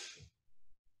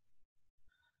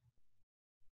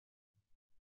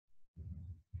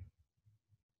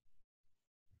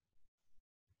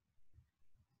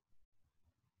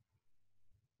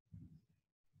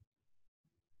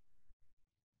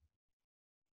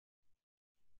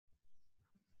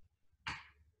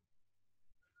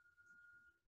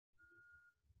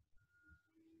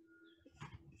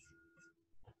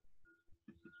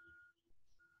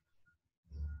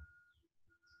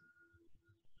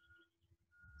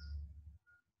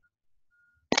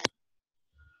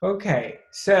 Okay,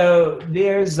 so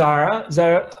dear Zara,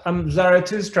 I'm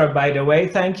Zarathustra, by the way.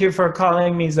 Thank you for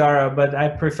calling me Zara, but I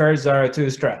prefer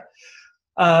Zarathustra.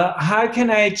 How can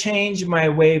I change my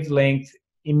wavelength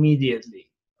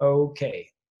immediately? Okay,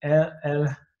 El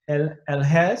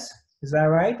Hes, is that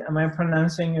right? Am I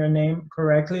pronouncing your name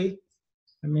correctly?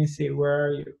 Let me see, where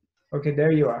are you? Okay,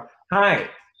 there you are. Hi,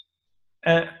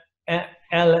 El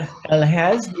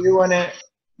Hes, do you want to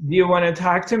Do you want to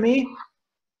talk to me?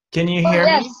 Can you Oh, hear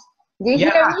yes. me? Do you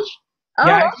Yeah. hear me? Oh,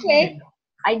 Yeah, I can hear okay. you.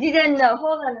 I didn't know.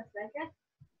 Hold on a second.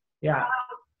 Yeah.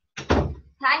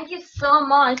 Thank you so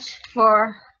much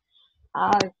for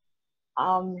uh,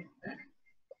 um,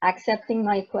 accepting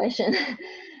my question.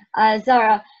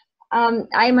 Zara,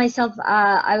 I myself,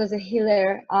 I was a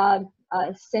healer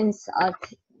since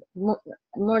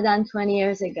more than 20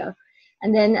 years ago.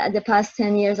 And then the past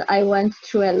 10 years, I went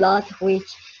through a lot, which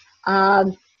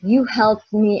you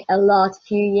helped me a lot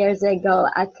few years ago,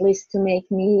 at least to make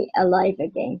me alive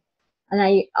again. And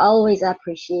I always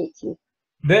appreciate you.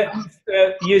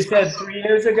 You said 3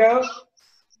 years ago?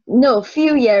 No,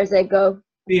 few years ago.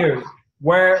 Years.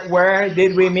 Where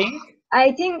did we meet?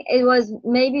 I think it was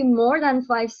maybe more than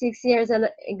 5, 6 years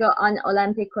ago on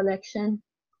Olympic collection.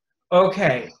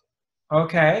 Okay.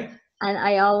 Okay. And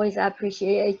I always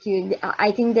appreciate you.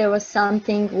 I think there was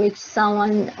something which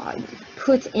someone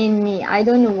put in me. I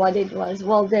don't know what it was.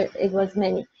 Well, it was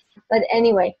many. But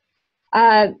anyway,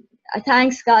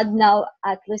 thanks God now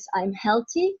at least I'm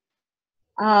healthy.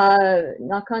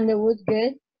 Knock on the wood,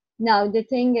 good. Now the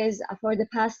thing is, for the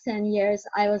past 10 years,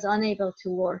 I was unable to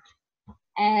work.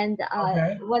 And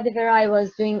Okay. whatever I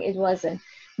was doing, it wasn't.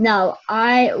 Now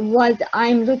what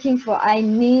I'm looking for, I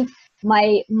need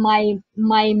my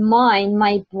mind,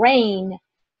 my brain,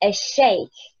 a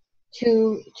shake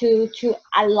to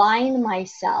align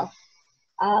myself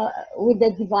with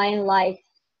the divine light,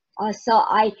 so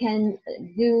I can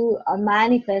do a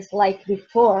manifest like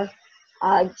before,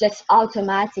 just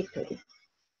automatically.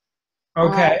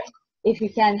 Okay. If you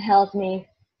can help me.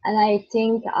 And I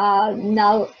think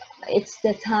now it's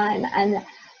the time, and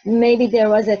maybe there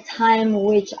was a time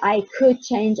which I could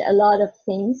change a lot of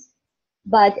things,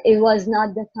 but it was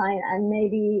not the time, and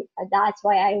maybe that's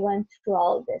why I went through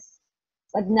all this.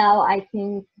 But now I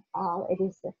think it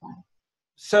is the time.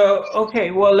 So, okay,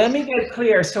 well, let me get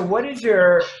clear. So what is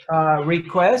your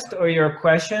request or your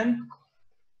question?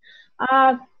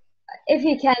 If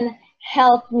you can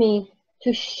help me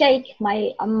to shake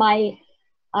my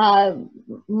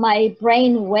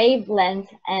brain wavelength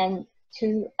and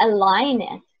to align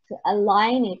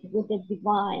it with the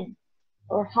divine,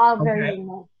 or however Okay. you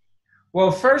know.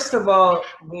 Well, first of all,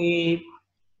 the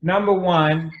number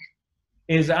one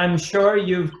is I'm sure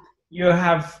you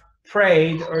have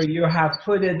prayed or you have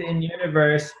put it in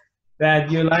universe that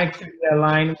you like to be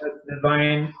aligned with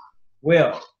divine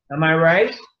will. Am I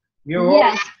right?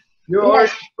 Yes.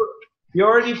 You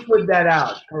already put that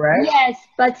out, correct? Yes,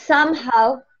 but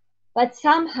somehow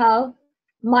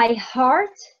my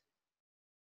heart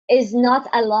is not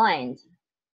aligned.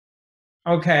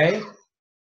 Okay.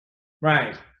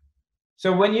 Right.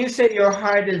 So when you say your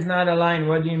heart is not aligned,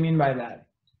 what do you mean by that?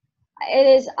 It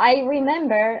is, I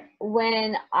remember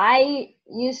when I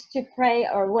used to pray,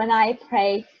 or when I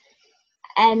pray,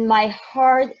 and my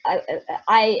heart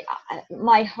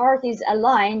my heart is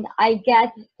aligned, I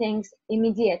get things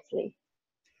immediately.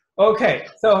 Okay,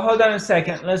 so hold on a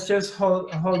second. Let's just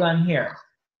hold on here.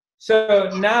 So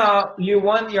now you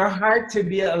want your heart to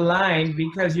be aligned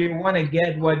because you want to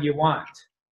get what you want.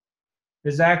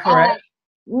 Is that correct?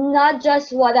 Not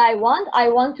just what I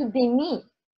want to be me.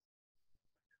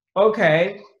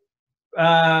 Okay.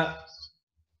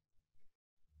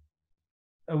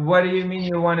 What do you mean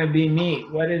you want to be me?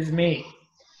 What is me?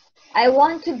 I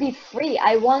want to be free.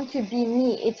 I want to be me.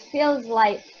 It feels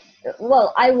like,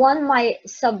 well, I want my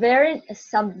sovereignty.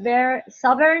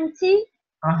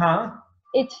 Uh-huh.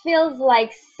 It feels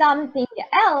like something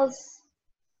else,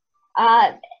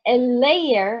 a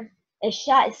layer, a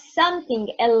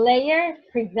layer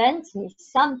prevents me,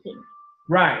 something.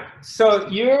 Right. So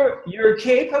you're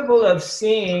capable of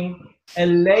seeing a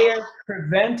layer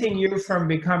preventing you from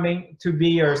becoming to be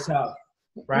yourself,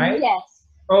 right? Yes.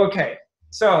 Okay.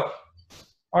 So,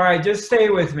 all right, just stay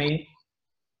with me.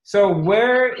 So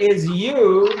where is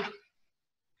you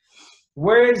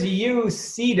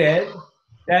seated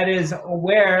that is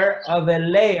aware of a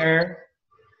layer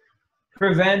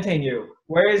preventing you?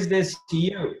 Where is this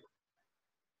you?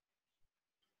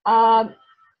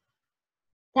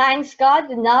 Thanks God,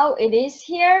 now it is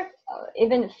here.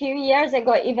 Even a few years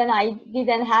ago, even I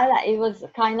didn't have that. It was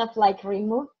kind of like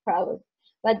removed probably.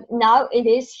 But now it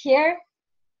is here.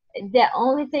 The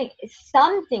only thing is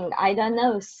something, I don't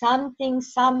know, something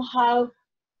somehow.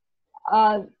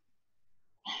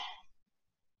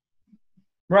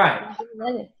 Right.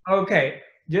 Okay.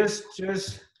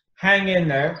 Just hang in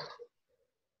there.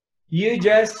 You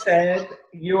just said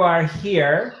you are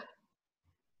here.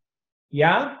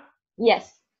 Yeah?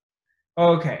 Yes.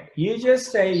 Okay. You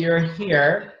just say you're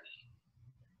here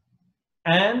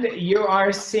and you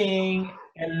are seeing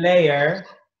a layer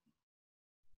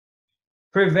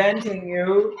preventing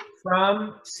you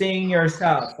from seeing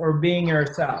yourself or being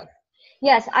yourself?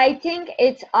 Yes, I think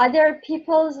it's other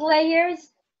people's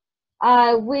layers,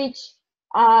 which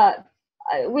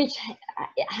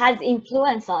has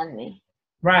influence on me.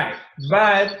 Right,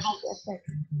 but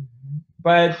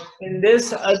in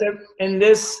this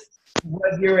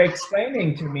what you're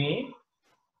explaining to me,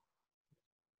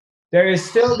 there is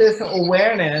still this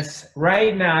awareness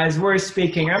right now as we're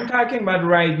speaking. I'm talking about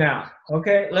right now.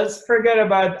 Okay, let's forget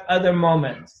about other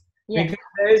moments. Yes. Because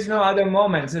there is no other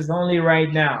moments. It's only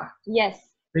right now. Yes.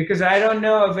 Because I don't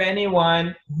know of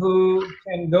anyone who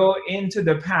can go into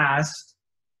the past.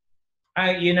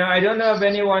 I don't know if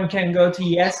anyone can go to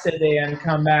yesterday and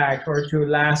come back, or to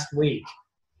last week.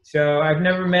 So I've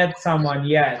never met someone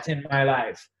yet in my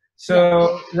life.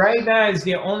 So right now is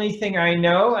the only thing I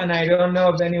know, and I don't know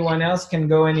if anyone else can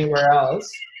go anywhere else.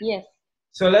 Yes.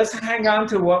 So let's hang on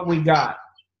to what we got.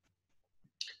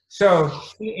 So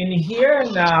in here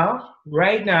and now,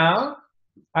 right now,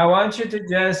 I want you to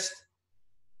just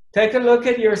take a look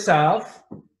at yourself,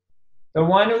 the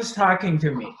one who's talking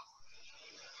to me.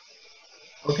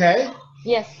 Okay?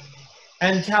 Yes.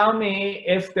 And tell me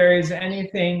if there is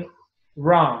anything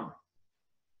wrong.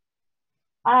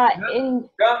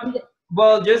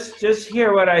 Well, just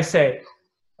hear what I say.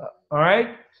 All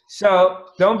right? So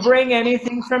don't bring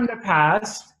anything from the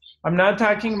past. I'm not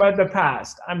talking about the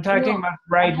past. I'm talking about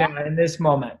right now, in this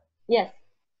moment. Yes.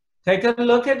 Take a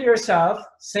look at yourself,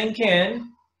 sink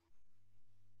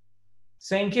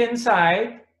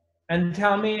inside, and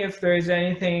tell me if there is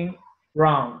anything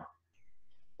wrong.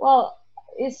 Well,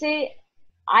 you see,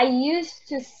 I used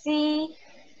to see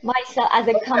myself as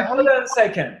a complete... Hold on a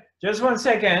second. Just 1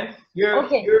 second.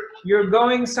 You're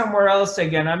going somewhere else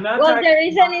again. I'm not. Well, the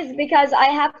reason is because I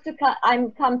have to.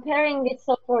 I'm comparing it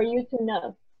so for you to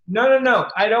know. No.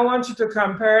 I don't want you to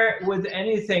compare it with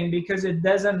anything, because it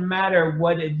doesn't matter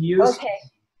what it used to.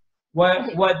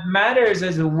 What matters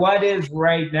is what is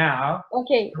right now.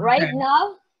 Okay, right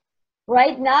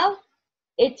now,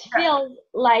 it feels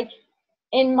like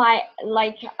in my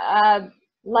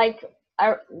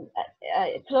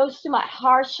close to my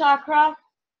heart chakra,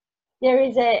 there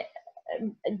is a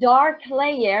dark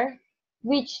layer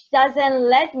which doesn't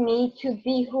let me to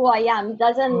be who I am,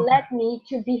 doesn't let me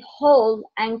to be whole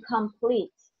and complete.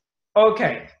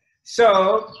 Okay,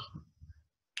 so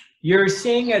you're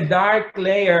seeing a dark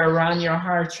layer around your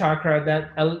heart chakra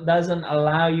that doesn't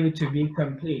allow you to be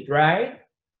complete, right?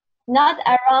 Not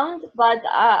around, but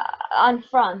on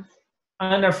front.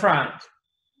 On the front,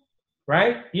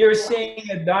 right? You're seeing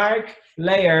a dark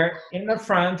layer in the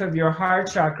front of your heart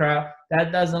chakra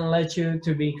that doesn't let you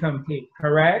to be complete,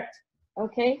 correct?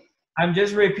 Okay. I'm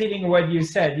just repeating what you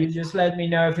said. You just let me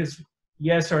know if it's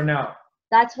yes or no.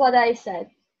 That's what I said.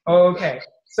 Okay.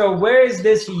 So where is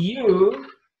this you?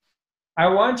 I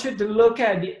want you to look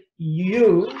at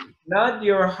you, not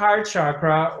your heart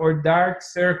chakra or dark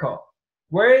circle.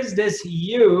 Where is this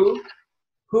you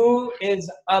who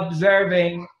is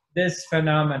observing this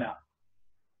phenomena?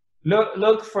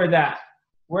 Look for that.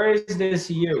 Where is this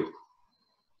you?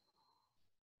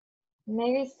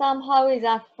 Maybe somehow is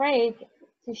afraid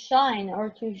to shine or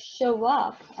to show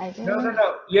up. I don't know.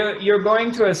 No. You're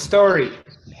going to a story.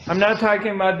 I'm not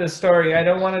talking about the story. I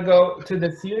don't want to go to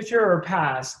the future or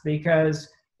past, because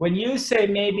when you say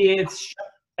maybe it's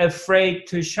afraid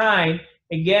to shine,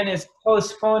 again, it's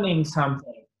postponing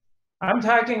something. I'm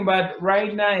talking about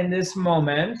right now in this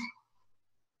moment.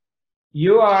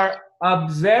 You are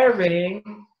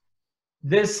observing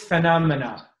this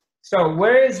phenomena. So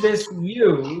where is this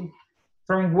you?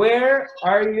 From where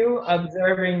are you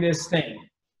observing this thing?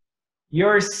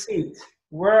 Your seat.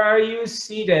 Where are you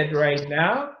seated right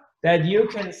now that you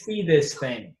can see this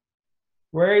thing?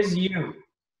 Where is you?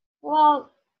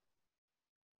 Well,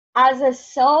 as a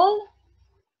soul,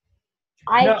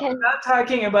 I'm not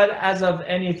talking about as of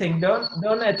anything.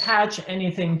 Don't attach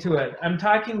anything to it. I'm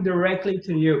talking directly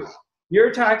to you.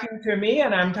 You're talking to me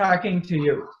and I'm talking to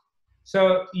you.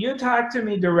 So you talk to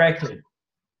me directly.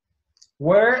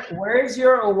 Where is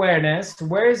your awareness?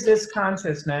 Where is this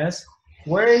consciousness?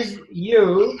 Where is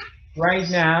you right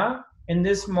now in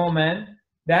this moment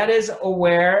that is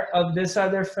aware of this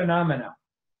other phenomena?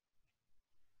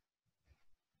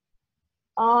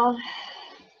 I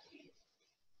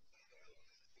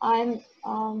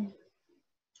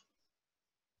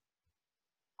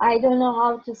don't know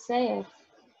how to say it.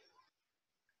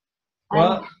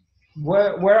 Well,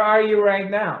 where are you right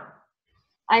now?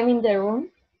 I'm in the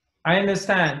room. I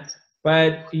understand,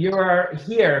 but you are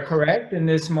here, correct, in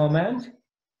this moment?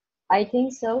 I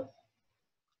think so.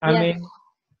 I mean,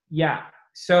 yeah.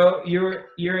 So you're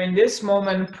in this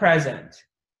moment present.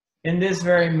 in this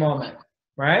very moment,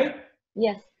 right?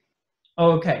 Yes.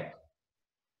 Okay.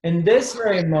 In this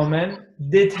very moment,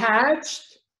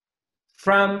 detached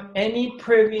from any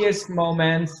previous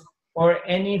moments or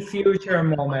any future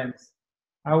moments.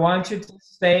 I want you to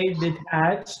stay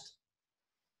detached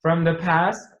from the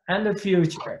past and the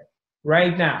future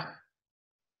right now.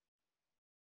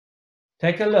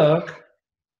 Take a look.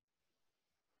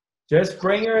 Just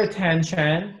bring your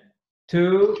attention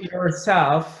to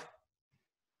yourself,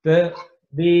 the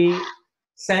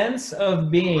sense of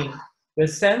being, the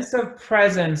sense of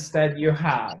presence that you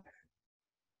have.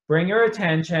 Bring your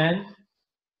attention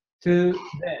to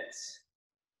this.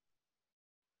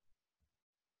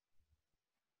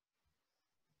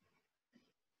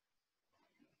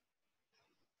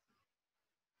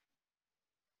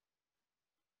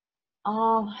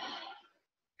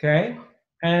 Okay,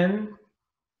 and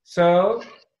so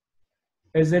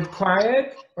is it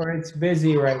quiet or it's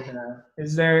busy right now?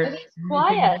 Is there It's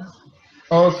quiet.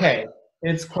 Okay,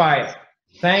 it's quiet.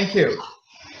 Thank you.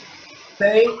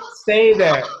 Stay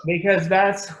there, because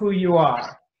that's who you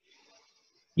are.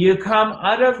 You come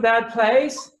out of that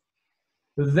place,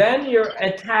 then you're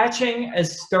attaching a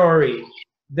story.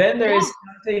 Then there is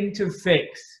something to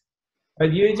fix.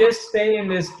 But you just stay in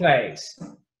this place.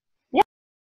 Yeah.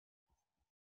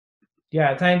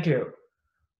 Yeah, thank you.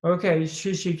 Okay,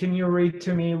 Shishi, can you read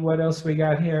to me what else we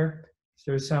got here? Is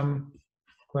there some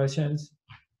questions?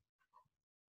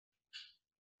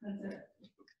 That's it.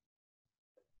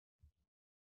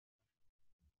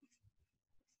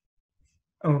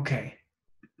 Okay.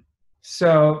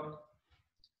 So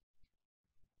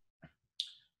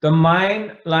the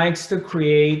mind likes to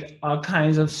create all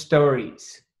kinds of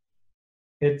stories.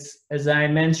 It's, as I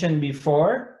mentioned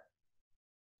before,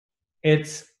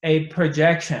 it's a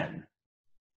projection.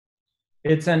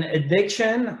 It's an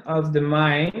addiction of the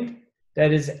mind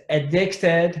that is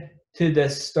addicted to the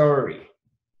story.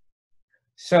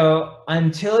 So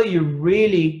until you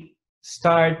really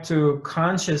start to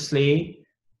consciously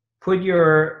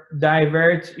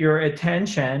divert your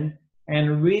attention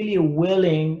and really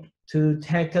willing to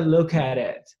take a look at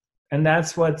it. And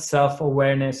that's what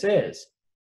self-awareness is.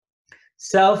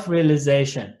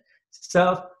 Self-realization,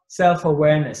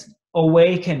 self-awareness,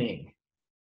 awakening.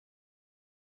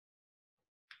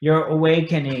 You're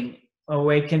awakening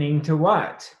to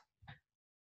what?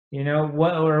 You know,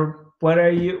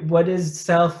 what is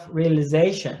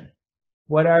self-realization?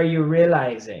 What are you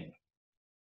realizing?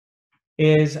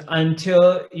 Is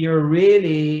until you're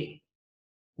really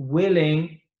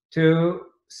willing to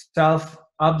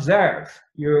self-observe.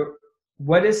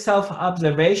 What is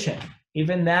self-observation?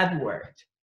 Even that word.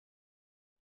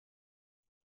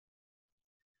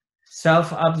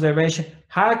 Self-observation.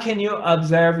 How can you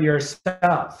observe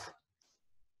yourself?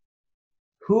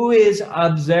 Who is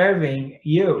observing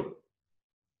you?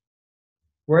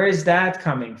 Where is that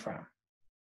coming from?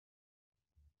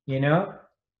 You know,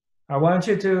 I want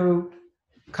you to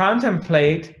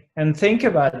contemplate and think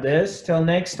about this till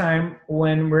next time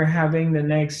when we're having the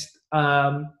next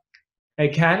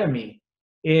academy.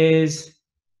 Is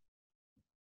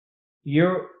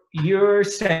you're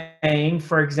saying,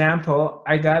 for example,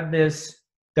 I got this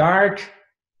dark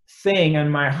thing on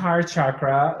my heart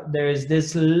chakra. There's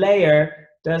this layer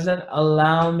doesn't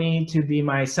allow me to be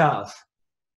myself.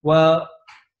 Well,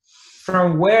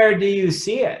 from where do you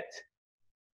see it?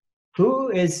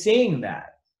 Who is seeing that?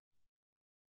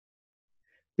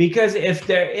 Because if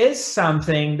there is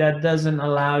something that doesn't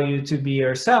allow you to be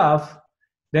yourself,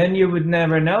 then you would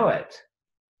never know it.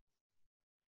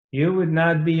 You would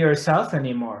not be yourself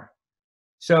anymore.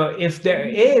 So if there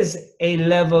is a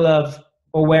level of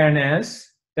awareness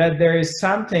that there is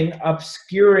something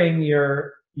obscuring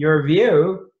your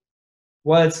view,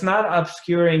 well, it's not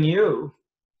obscuring you.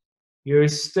 You're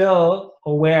still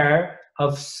aware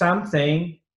of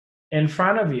something in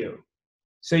front of you.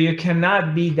 So you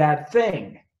cannot be that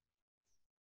thing.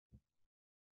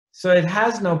 So it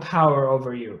has no power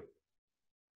over you.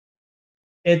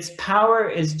 Its power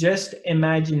is just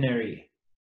imaginary.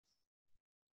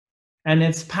 And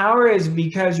its power is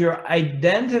because you're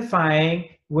identifying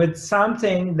with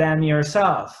something than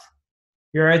yourself.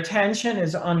 Your attention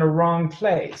is on the wrong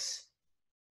place.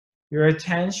 Your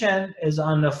attention is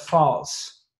on the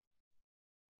false.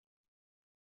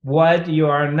 What you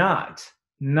are not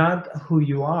who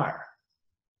you are.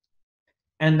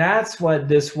 And that's what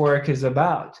this work is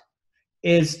about,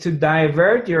 is to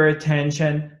divert your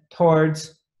attention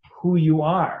towards who you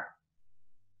are,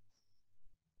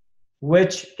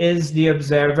 which is the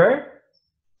observer,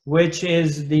 which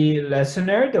is the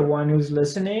listener, the one who's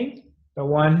listening, the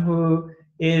one who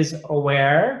is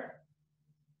aware.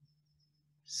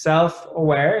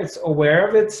 self-aware. It's aware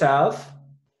of itself.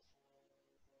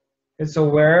 It's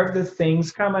aware of the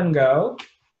things come and go.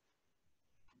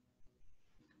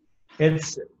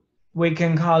 We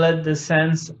can call it the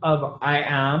sense of I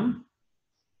am.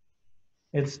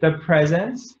 It's the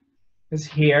presence. It's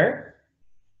here.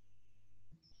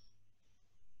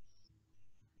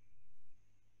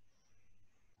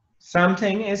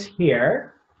 Something is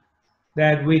here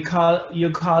that you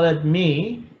call it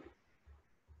me.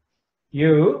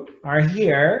 You are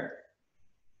here,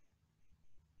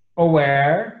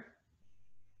 aware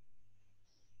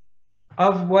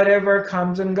of whatever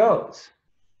comes and goes.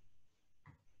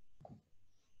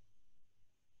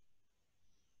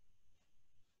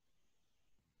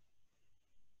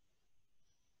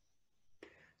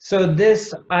 So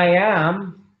this I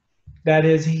am that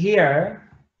is here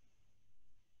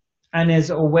and is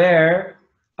aware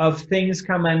of things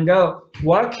come and go,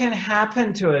 what can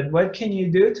happen to it? What can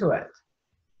you do to it?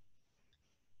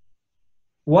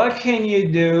 What can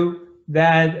you do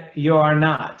that you are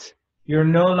not? You're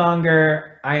no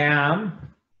longer I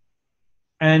am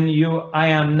and I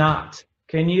am not.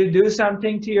 Can you do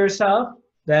something to yourself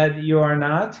that you are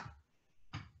not?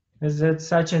 Is it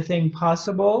such a thing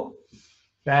possible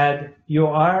that you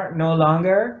are no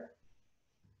longer?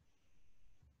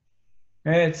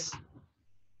 Do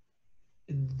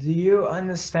you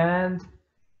understand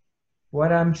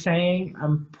what I'm saying?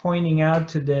 I'm pointing out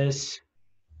to this.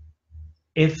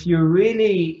 If you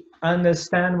really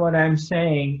understand what I'm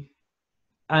saying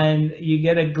and you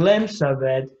get a glimpse of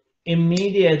it,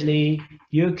 immediately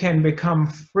you can become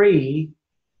free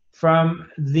from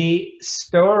the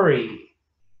story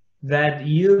that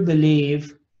you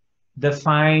believe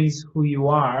defines who you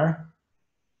are,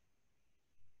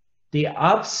 the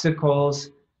obstacles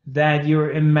that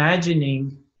you're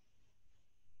imagining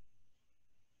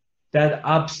that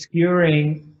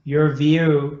obscuring your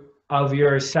view of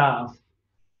yourself,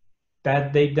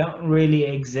 that they don't really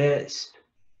exist.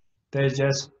 They're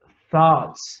just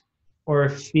thoughts or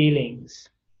feelings.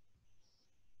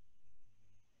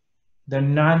 They're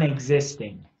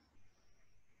non-existing.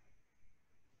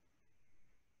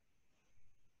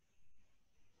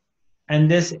 And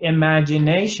this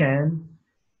imagination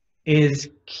is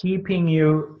keeping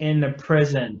you in the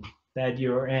prison that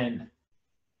you're in.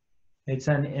 It's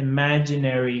an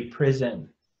imaginary prison.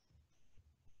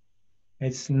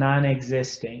 It's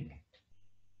non-existing.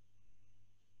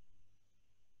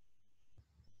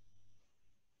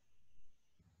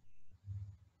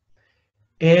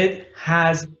 It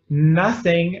has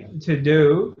nothing to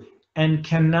do and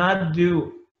cannot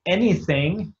do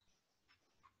anything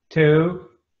to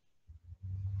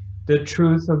the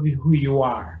truth of who you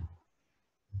are.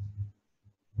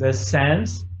 The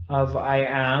sense of I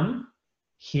am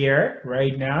here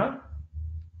right now.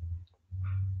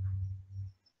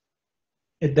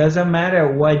 It doesn't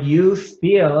matter what you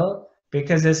feel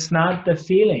because it's not the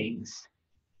feelings.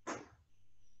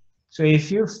 So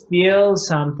if you feel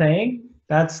something,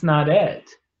 that's not it.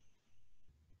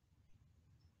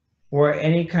 Or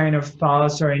any kind of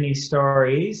thoughts or any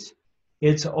stories,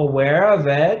 it's aware of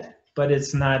it, but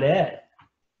it's not it.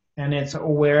 And it's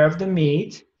aware of the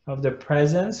meat, of the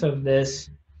presence of this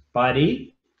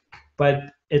body,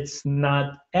 but it's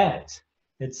not it.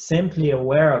 It's simply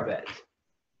aware of it.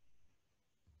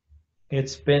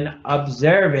 It's been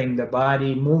observing the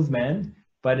body movement,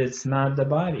 but it's not the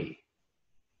body.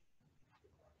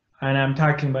 And I'm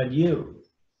talking about you,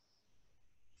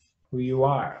 who you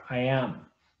are, I am.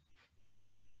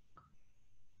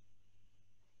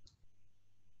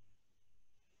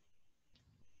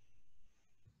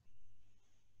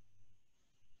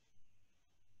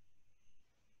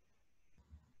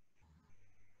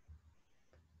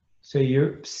 So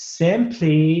you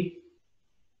simply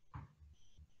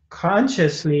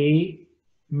consciously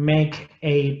make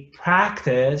a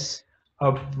practice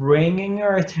of bringing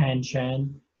your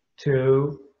attention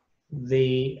to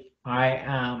the I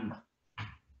am.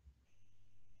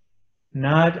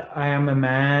 Not I am a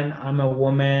man, I'm a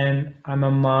woman, I'm a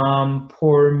mom,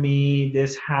 poor me,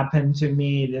 this happened to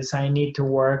me, this I need to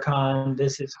work on,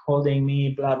 this is holding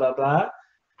me, blah, blah, blah.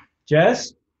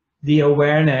 Just the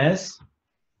awareness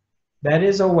that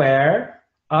is aware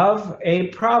of a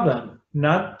problem,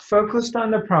 not focused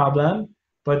on the problem,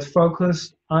 but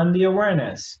focused on the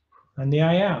awareness, on the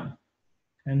I am.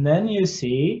 And then you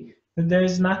see that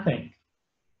there's nothing.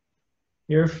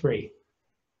 You're free.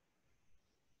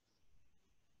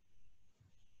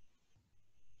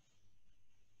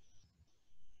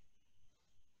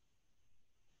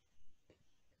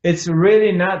 It's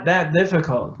really not that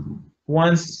difficult.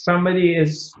 Once somebody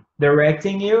is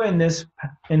directing you in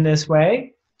this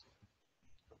way,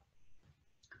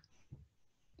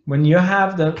 when you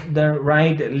have the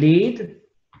right lead,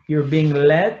 you're being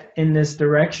led in this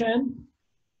direction,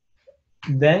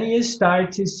 then you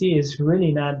start to see it's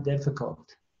really not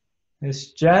difficult.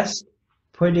 It's just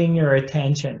putting your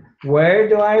attention. Where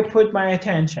do I put my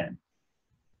attention?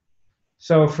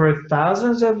 So for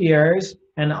thousands of years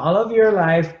and all of your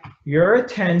life, your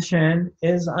attention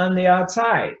is on the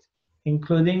outside,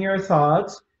 including your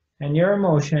thoughts and your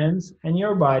emotions and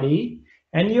your body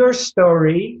and your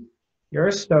story,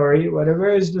 whatever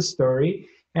is the story,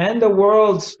 and the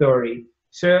world story.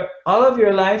 So all of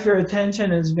your life, your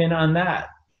attention has been on that.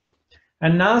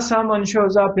 And now someone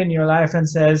shows up in your life and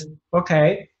says,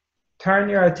 okay, turn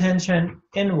your attention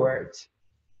inwards.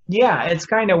 Yeah, it's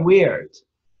kind of weird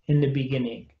in the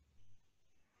beginning,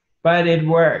 but it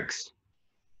works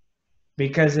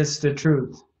because it's the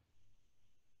truth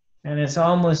and it's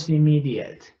almost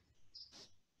immediate.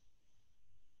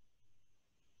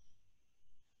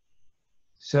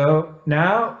 So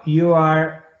now you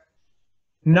are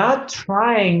not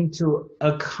trying to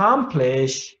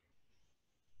accomplish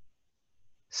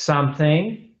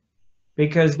something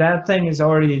because that thing is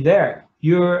already there.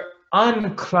 You're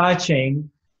unclutching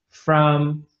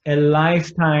from a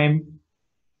lifetime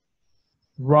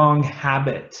wrong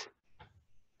habit.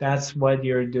 That's what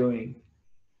you're doing.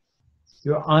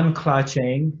 You're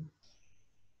unclutching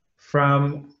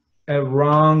from a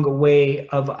wrong way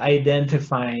of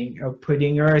identifying or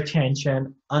putting your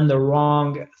attention on the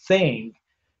wrong thing.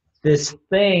 This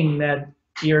thing that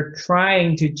you're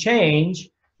trying to change,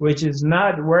 which is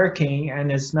not working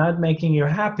and it's not making you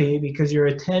happy because your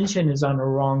attention is on the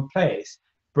wrong place.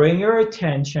 Bring your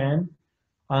attention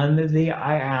on the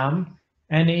I am,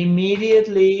 and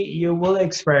immediately you will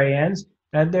experience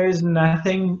that there's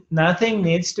nothing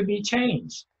needs to be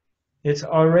changed. It's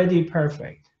already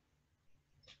perfect.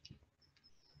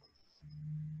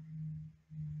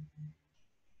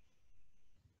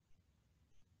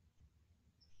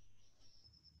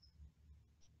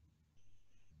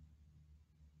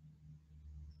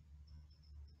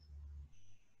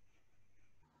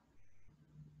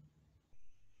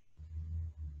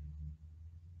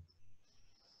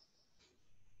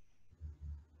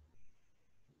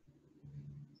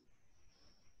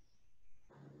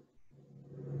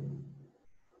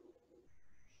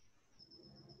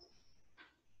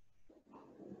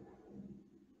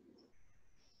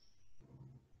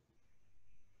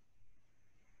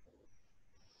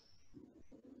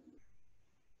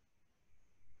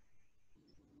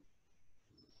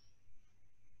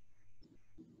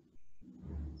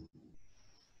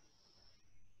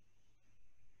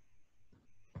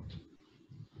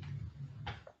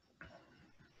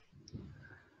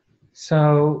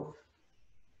 So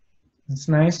it's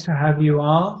nice to have you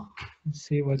all. Let's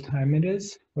see what time it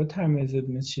is. What time is it,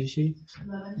 Ms. Shishi?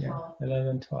 11:12. Yeah,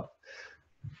 11:12.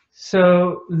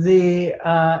 So the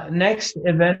next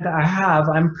event I have,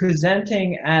 I'm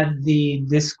presenting at the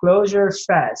Disclosure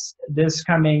Fest this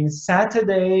coming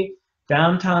Saturday,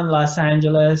 downtown Los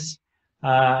Angeles.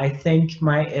 I think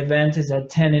my event is at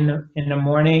 10 in the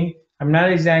morning. I'm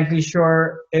not exactly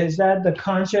sure. Is that the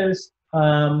conscious?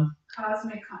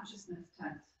 Cosmic Consciousness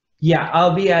Tent. Yeah,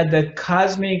 I'll be at the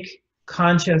Cosmic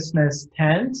Consciousness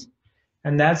Tent,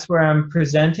 and that's where I'm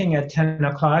presenting at 10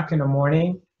 o'clock in the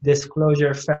morning,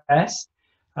 Disclosure Fest.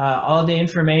 All the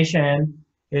information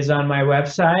is on my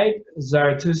website,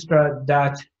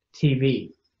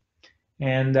 zarathustra.tv.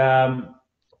 And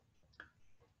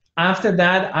after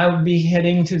that, I'll be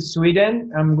heading to Sweden.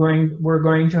 We're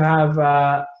going to have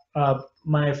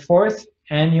my 4th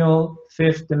annual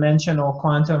 5th Dimensional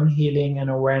Quantum Healing and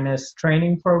Awareness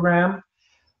Training Program.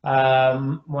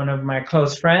 One of my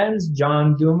close friends,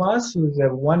 John Dumas, who's a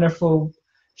wonderful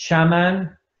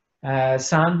shaman,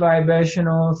 sound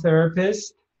vibrational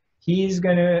therapist, he's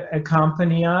going to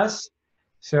accompany us.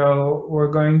 So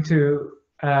we're going to,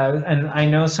 and I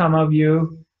know some of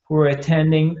you who are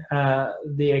attending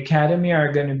the Academy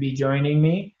are going to be joining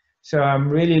me. So I'm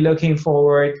really looking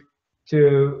forward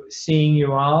to seeing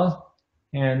you all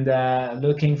and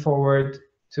looking forward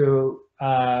to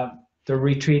the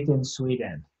retreat in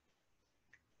Sweden.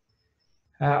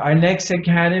 Our next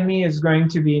Academy is going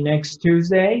to be next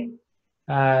Tuesday,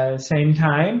 same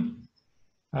time,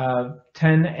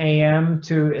 10 a.m.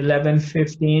 to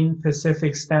 11:15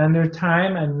 Pacific Standard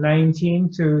Time and 19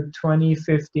 to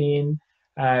 20:15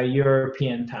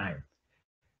 European Time.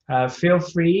 Feel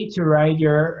free to write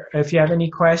if you have any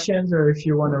questions or if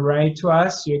you want to write to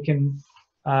us, you can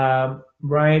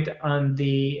write on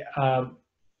the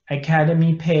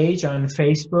Academy page on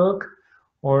Facebook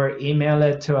or email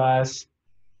it to us,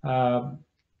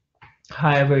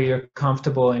 however you're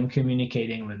comfortable in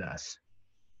communicating with us.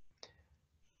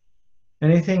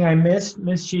 Anything I missed,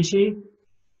 Miss Shishi?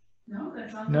 No,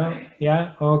 that sounds No? great.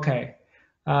 Yeah? Okay.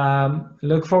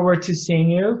 Look forward to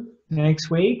seeing you next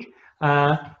week.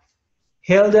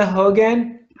 Hilda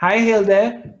Hogan. Hi,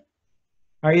 Hilda.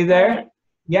 Are you there?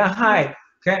 Yeah, hi.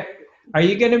 Okay. Are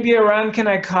you going to be around? Can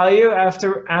I call you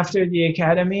after the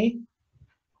academy?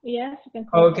 Yes, you can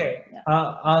call me. Okay. Yeah.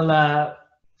 I'll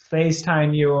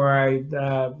FaceTime you or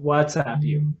WhatsApp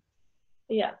you.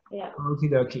 Yeah. Okie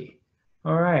dokie.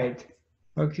 All right.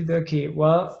 Okie dokie.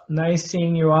 Well, nice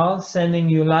seeing you all. Sending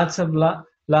you lots of love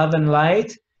and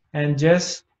light. And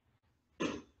just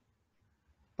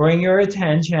bring your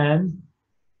attention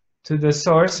to the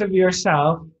source of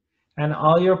yourself, and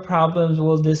all your problems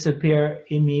will disappear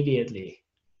immediately.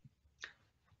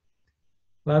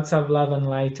 Lots of love and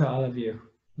light to all of you.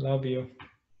 Love you.